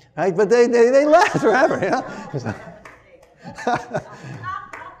holy, right? But they last forever.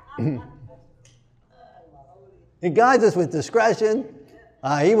 He guides us with discretion.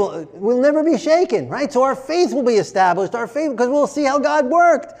 We'll never be shaken, right? So our faith will be established. Our faith, because we'll see how God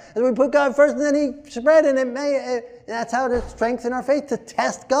worked. As we put God first, and then he spread, and that's how to strengthen our faith, to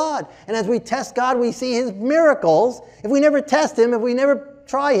test God. And as we test God, we see his miracles. If we never test him, if we never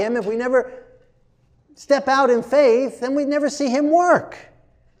try him, if we never step out in faith, then we never see him work.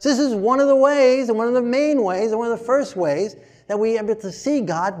 So this is one of the ways, and one of the main ways, and one of the first ways that we are able to see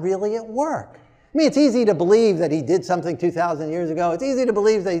God really at work. I mean, it's easy to believe that he did something 2,000 years ago. It's easy to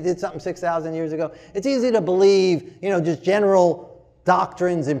believe that he did something 6,000 years ago. It's easy to believe, just general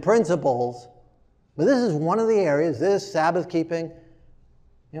doctrines and principles. But this is one of the areas, this Sabbath keeping,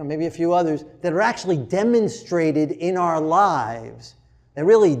 maybe a few others, that are actually demonstrated in our lives, that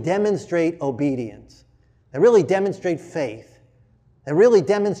really demonstrate obedience, that really demonstrate faith, that really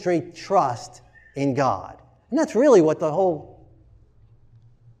demonstrate trust in God. And that's really what the whole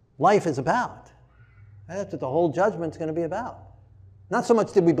life is about. That's what the whole judgment's going to be about. Not so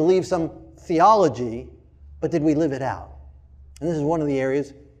much did we believe some theology, but did we live it out? And this is one of the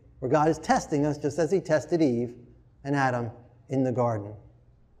areas where God is testing us, just as he tested Eve and Adam in the garden.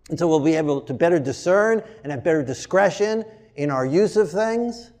 And so we'll be able to better discern and have better discretion in our use of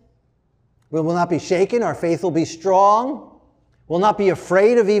things. We will not be shaken. Our faith will be strong. We'll not be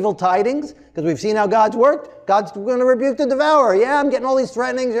afraid of evil tidings, because we've seen how God's worked. God's going to rebuke the devourer. Yeah, I'm getting all these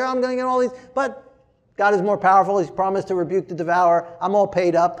threatenings. Yeah, I'm going to get all these. But God is more powerful. He's promised to rebuke the devourer. I'm all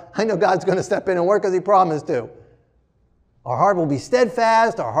paid up. I know God's going to step in and work as he promised to. Our heart will be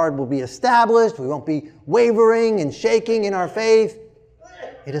steadfast. Our heart will be established. We won't be wavering and shaking in our faith.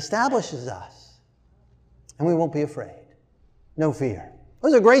 It establishes us. And we won't be afraid. No fear.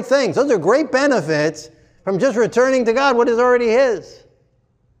 Those are great things. Those are great benefits from just returning to God what is already his.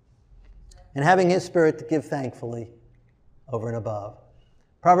 And having his Spirit to give thankfully over and above.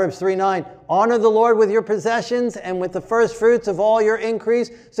 Proverbs 3:9, honor the Lord with your possessions and with the first fruits of all your increase,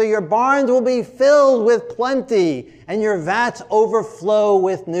 so your barns will be filled with plenty and your vats overflow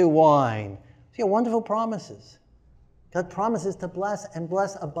with new wine. See, wonderful promises. God promises to bless and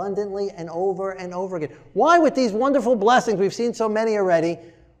bless abundantly and over again. Why, with these wonderful blessings, we've seen so many already,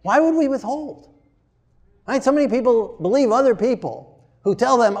 why would we withhold? Right? So many people believe other people who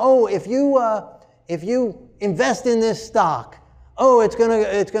tell them, oh, if you invest in this stock, oh, it's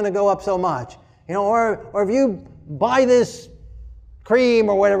gonna go up so much, or if you buy this cream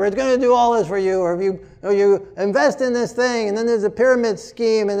or whatever, it's gonna do all this for you, or if you invest in this thing, and then there's a pyramid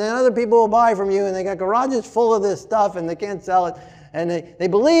scheme, and then other people will buy from you, and they got garages full of this stuff, and they can't sell it, and they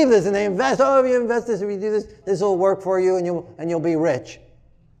believe this, and they invest. Oh, if you invest this, if you do this, this will work for you, and you'll be rich.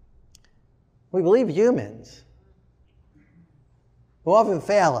 We believe humans who often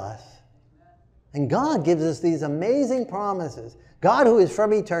fail us. And God gives us these amazing promises. God who is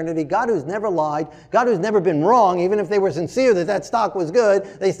from eternity, God who's never lied, God who's never been wrong, even if they were sincere that stock was good,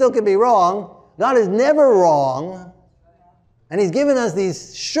 they still could be wrong. God is never wrong. And he's given us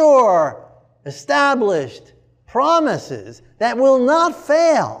these sure, established promises that will not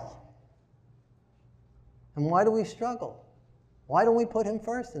fail. And why do we struggle? Why don't we put him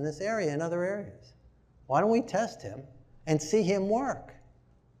first in this area and other areas? Why don't we test him and see him work?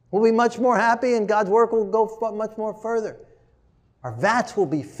 We'll be much more happy, and God's work will go much more further. Our vats will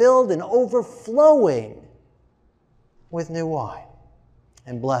be filled and overflowing with new wine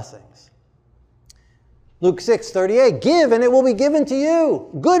and blessings. Luke 6:38, give and it will be given to you.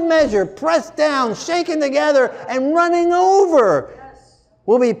 Good measure, pressed down, shaken together, and running over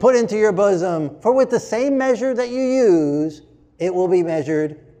will be put into your bosom. For with the same measure that you use, it will be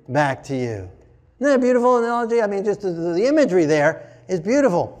measured back to you. Isn't that a beautiful analogy? I mean, just the imagery there is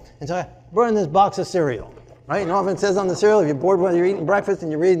beautiful. And so I brought in this box of cereal, right? And often it says on the cereal, if you're bored while you're eating breakfast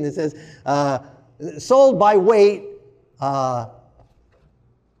and you're reading, it says, sold by weight,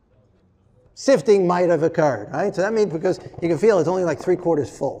 sifting might have occurred, right? So that means because you can feel it's only like 3/4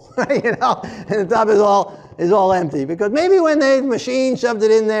 full, right? And the top is all empty. Because maybe when the machine shoved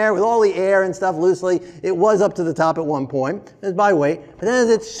it in there with all the air and stuff loosely, it was up to the top at one point. It's by weight. But then as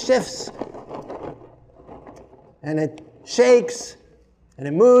it shifts and it shakes, and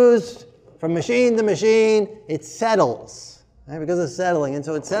it moves from machine to machine, it settles, right? Because of settling, and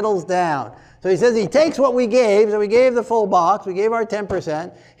so it settles down. So he says he takes what we gave, so we gave the full box, we gave our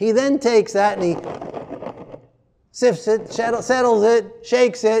 10%. He then takes that and he sifts it, settles it,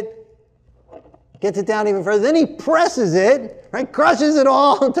 shakes it, gets it down even further. Then he presses it, right? Crushes it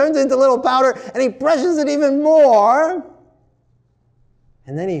all, turns it into little powder, and he presses it even more.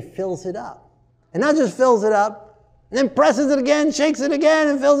 And then he fills it up. And not just fills it up, and then presses it again, shakes it again,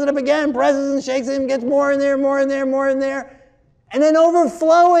 and fills it up again, presses and shakes it, and gets more in there, more in there, more in there. And then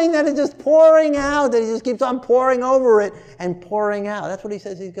overflowing, that is just pouring out, that he just keeps on pouring over it and pouring out. That's what he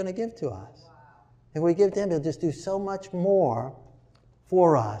says he's going to give to us. If we give to him, he'll just do so much more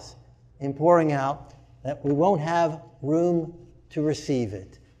for us in pouring out that we won't have room to receive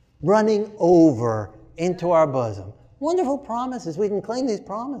it. Running over into our bosom. Wonderful promises. We can claim these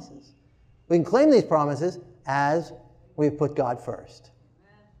promises. We can claim these promises as we've put God first.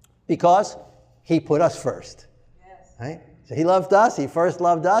 Because he put us first. Yes. Right? So he loved us. He first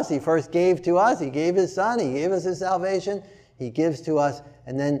loved us. He first gave to us. He gave his son. He gave us his salvation. He gives to us.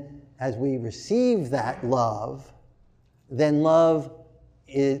 And then as we receive that love, then love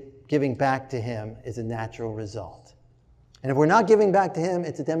giving back to him is a natural result. And if we're not giving back to him,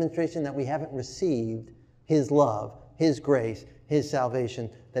 it's a demonstration that we haven't received his love, his grace, his salvation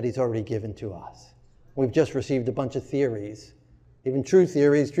that he's already given to us. We've just received a bunch of theories, even true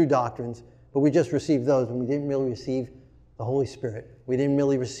theories, true doctrines, but we just received those and we didn't really receive the Holy Spirit. We didn't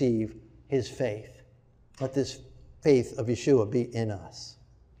really receive his faith. Let this faith of Yeshua be in us.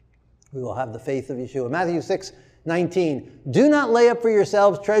 We will have the faith of Yeshua. Matthew 6:19. Do not lay up for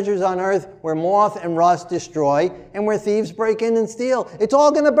yourselves treasures on earth where moth and rust destroy and where thieves break in and steal. It's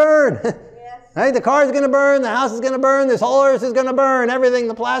all going to burn. Yes. Right? The car's going to burn. The house is going to burn. This whole earth is going to burn. Everything,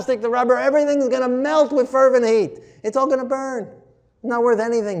 the plastic, the rubber, everything's going to melt with fervent heat. It's all going to burn. It's not worth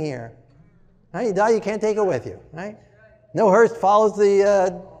anything here. Right? You die, you can't take it with you. Right? No hearse follows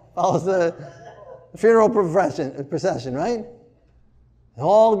the funeral procession, right? It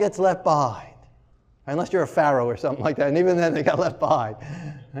all gets left behind. Unless you're a pharaoh or something like that, and even then they got left behind.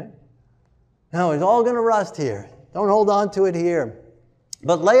 Right? No, it's all going to rust here. Don't hold on to it here.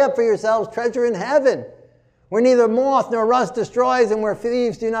 But lay up for yourselves treasure in heaven, where neither moth nor rust destroys, and where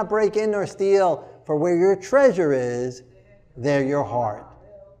thieves do not break in nor steal. For where your treasure is, there your heart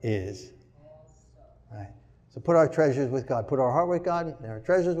is. Right? So put our treasures with God. Put our heart with God, and our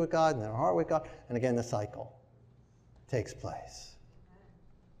treasures with God, and our heart with God. And again, the cycle takes place.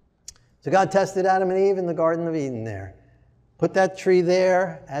 So God tested Adam and Eve in the Garden of Eden there. Put that tree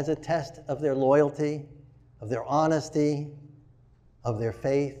there as a test of their loyalty, of their honesty, of their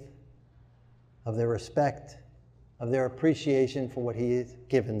faith, of their respect, of their appreciation for what he has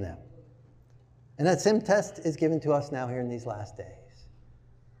given them. And that same test is given to us now here in these last days.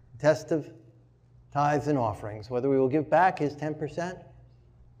 The test of tithes and offerings, whether we will give back his 10%,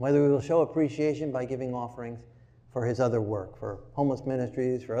 whether we will show appreciation by giving offerings for his other work, for homeless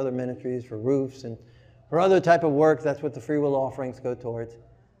ministries, for other ministries, for roofs, and for other type of work. That's what the free will offerings go towards.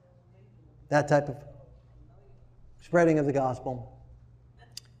 That type of spreading of the gospel.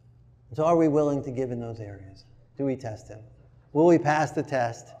 So are we willing to give in those areas? Do we test him? Will we pass the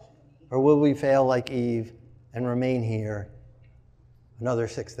test, or will we fail like Eve and remain here another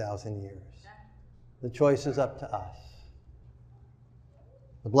 6,000 years? The choice is up to us.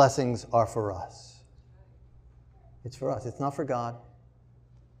 The blessings are for us. It's for us. It's not for God.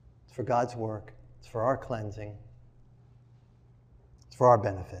 It's for God's work. It's for our cleansing. It's for our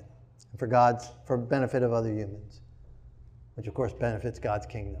benefit. And for benefit of other humans, which of course benefits God's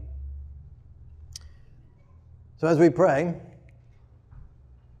kingdom. So as we pray,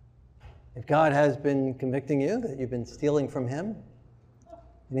 if God has been convicting you that you've been stealing from him,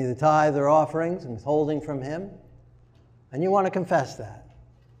 neither tithe or offerings and withholding from him, and you want to confess that.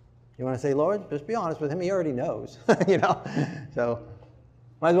 You want to say, Lord, just be honest with him. He already knows, you know. So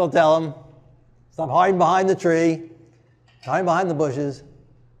might as well tell him. Stop hiding behind the tree, hiding behind the bushes.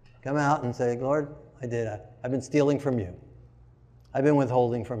 Come out and say, Lord, I did. I've been stealing from you. I've been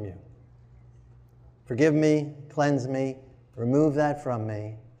withholding from you. Forgive me, cleanse me, remove that from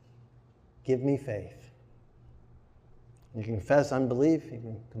me. Give me faith. You can confess unbelief. You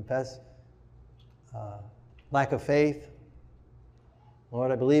can confess lack of faith. Lord,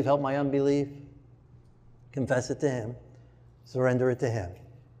 I believe, help my unbelief. Confess it to him. Surrender it to him.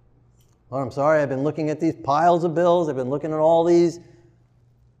 Lord, I'm sorry, I've been looking at these piles of bills. I've been looking at all these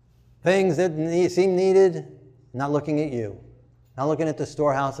things that seem needed, not looking at you, not looking at the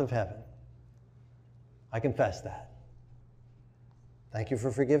storehouse of heaven. I confess that. Thank you for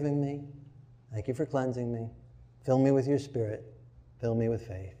forgiving me. Thank you for cleansing me. Fill me with your Spirit. Fill me with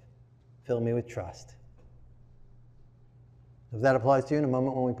faith. Fill me with trust. If that applies to you, in a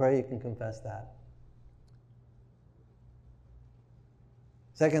moment when we pray, you can confess that.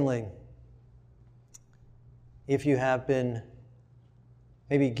 Secondly, if you have been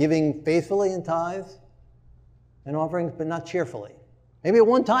maybe giving faithfully in tithes and offerings, but not cheerfully. Maybe at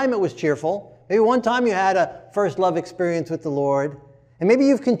one time it was cheerful. Maybe one time you had a first love experience with the Lord. And maybe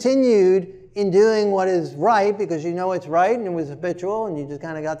you've continued in doing what is right because you know it's right and it was habitual and you just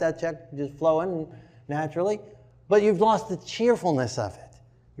kind of got that check just flowing naturally. But you've lost the cheerfulness of it.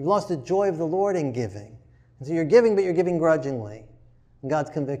 You've lost the joy of the Lord in giving. And so you're giving, but you're giving grudgingly. And God's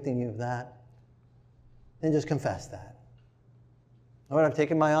convicting you of that. Then just confess that. Lord, I've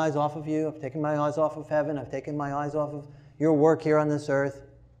taken my eyes off of you. I've taken my eyes off of heaven. I've taken my eyes off of your work here on this earth.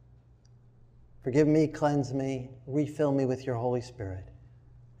 Forgive me, cleanse me, refill me with your Holy Spirit.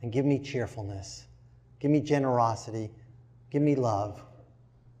 And give me cheerfulness. Give me generosity. Give me love.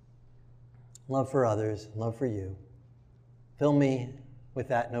 Love for others, love for you. Fill me with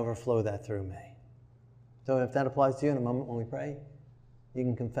that and overflow that through me. So if that applies to you in a moment when we pray, you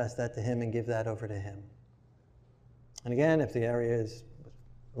can confess that to him and give that over to him. And again, if the area is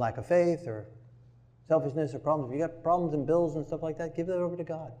lack of faith or selfishness or problems, if you got problems and bills and stuff like that, give that over to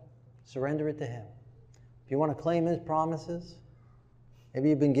God. Surrender it to Him. If you want to claim His promises, maybe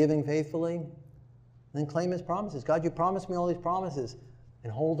you've been giving faithfully, then claim His promises. God, you promised me all these promises,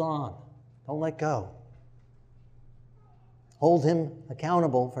 and hold on. Don't let go. Hold Him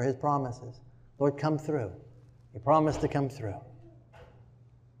accountable for His promises. Lord, come through. You promised to come through.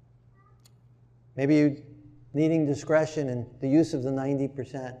 Maybe you needing discretion in the use of the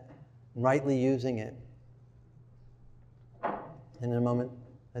 90%, rightly using it. And in a moment,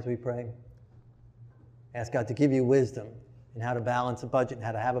 as we pray, ask God to give you wisdom in how to balance a budget,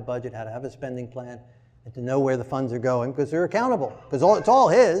 how to have a budget, how to have a spending plan, and to know where the funds are going, because they're accountable. Because it's all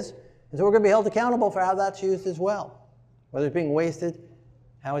His, and so we're going to be held accountable for how that's used as well. Whether it's being wasted,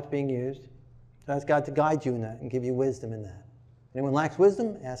 how it's being used. So ask God to guide you in that and give you wisdom in that. If anyone lacks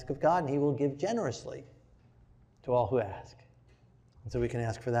wisdom, ask of God, and He will give generously to all who ask. And so we can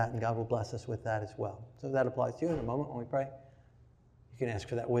ask for that, and God will bless us with that as well. So that applies to you in a moment when we pray. You can ask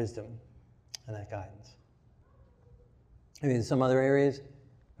for that wisdom and that guidance. Maybe in some other areas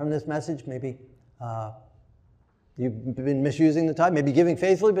from this message, maybe you've been misusing the tithe, maybe giving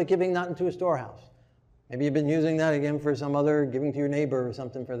faithfully, but giving not into a storehouse. Maybe you've been using that again for some other, giving to your neighbor or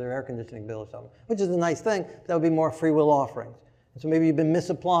something for their air conditioning bill or something, which is a nice thing. That would be more free will offerings. And so maybe you've been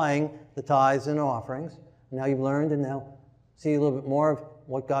misapplying the tithes and offerings. Now you've learned and now see a little bit more of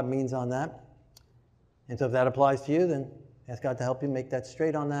what God means on that. And so if that applies to you, then ask God to help you make that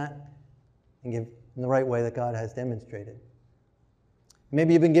straight on that and give in the right way that God has demonstrated.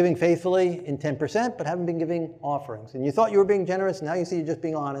 Maybe you've been giving faithfully in 10%, but haven't been giving offerings. And you thought you were being generous, now you see you're just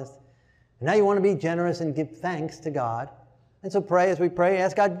being honest. And now you want to be generous and give thanks to God. And so pray, as we pray,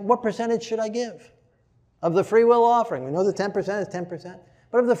 ask God, what percentage should I give of the free will offering? We know the 10% is 10%.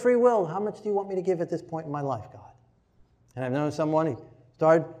 But of the free will, how much do you want me to give at this point in my life, God? And I've known someone, he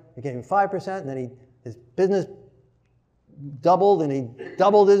gave him 5%, and then his business doubled, and he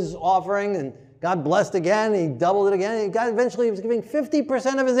doubled his offering, and God blessed again, he doubled it again, and eventually he was giving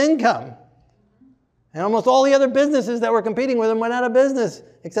 50% of his income. And almost all the other businesses that were competing with him went out of business,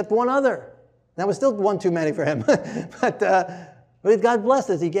 except one other. That was still one too many for him. but God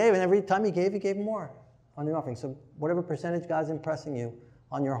blessed as he gave, and every time he gave more on the offering. So whatever percentage God's impressing you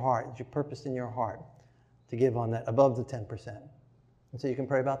on your heart, that you purposed in your heart to give on that, above the 10%. And so you can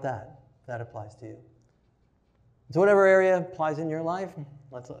pray about that. That applies to you. So whatever area applies in your life,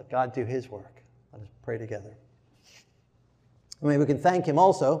 let's let God do His work. Let us pray together. Maybe we can thank Him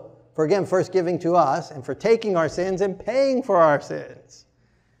also for, again, first giving to us and for taking our sins and paying for our sins.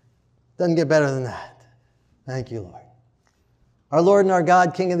 Doesn't get better than that. Thank you, Lord. Our Lord and our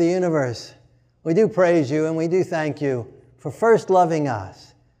God, King of the universe, we do praise You and we do thank You for first loving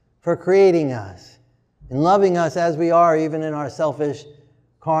us, for creating us, and loving us as we are, even in our selfish,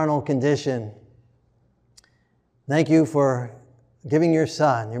 carnal condition. Thank You for giving Your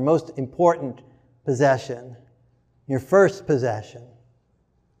Son, Your most important possession, Your first possession.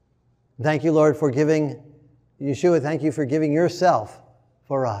 Thank You, Lord, for giving, Yeshua, thank You for giving Yourself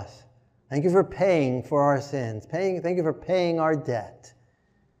for us. Thank You for paying for our sins. Thank You for paying our debt.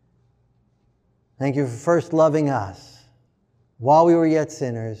 Thank You for first loving us while we were yet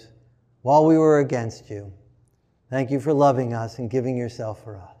sinners, while we were against You. Thank You for loving us and giving Yourself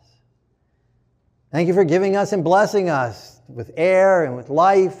for us. Thank You for giving us and blessing us with air and with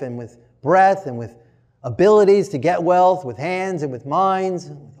life and with breath and with abilities to get wealth, with hands and with minds,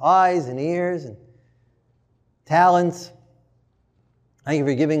 and with eyes and ears and talents. Thank You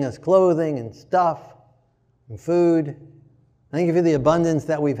for giving us clothing and stuff and food. Thank You for the abundance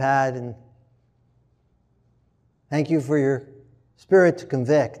that we've had. And thank You for Your Spirit to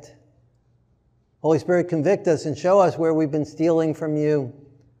convict. Holy Spirit, convict us and show us where we've been stealing from You,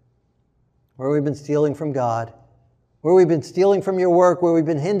 where we've been stealing from God, where we've been stealing from Your work, where we've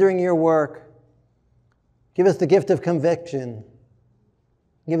been hindering Your work. Give us the gift of conviction.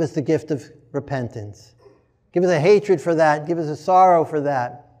 Give us the gift of repentance. Give us a hatred for that. Give us a sorrow for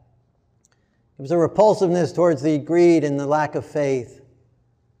that. Give us a repulsiveness towards the greed and the lack of faith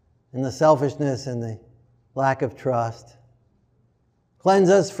and the selfishness and the lack of trust. Cleanse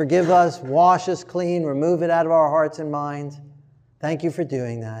us, forgive us, wash us clean, remove it out of our hearts and minds. Thank You for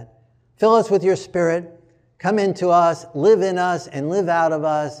doing that. Fill us with Your Spirit. Come into us, live in us, and live out of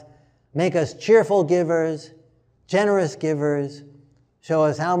us. Make us cheerful givers, generous givers. Show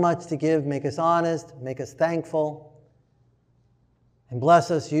us how much to give. Make us honest. Make us thankful. And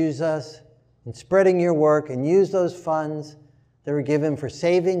bless us, use us in spreading Your work, and use those funds that were given for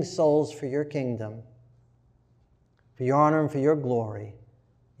saving souls for Your kingdom, for Your honor and for Your glory.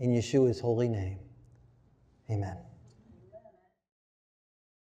 In Yeshua's holy name. Amen.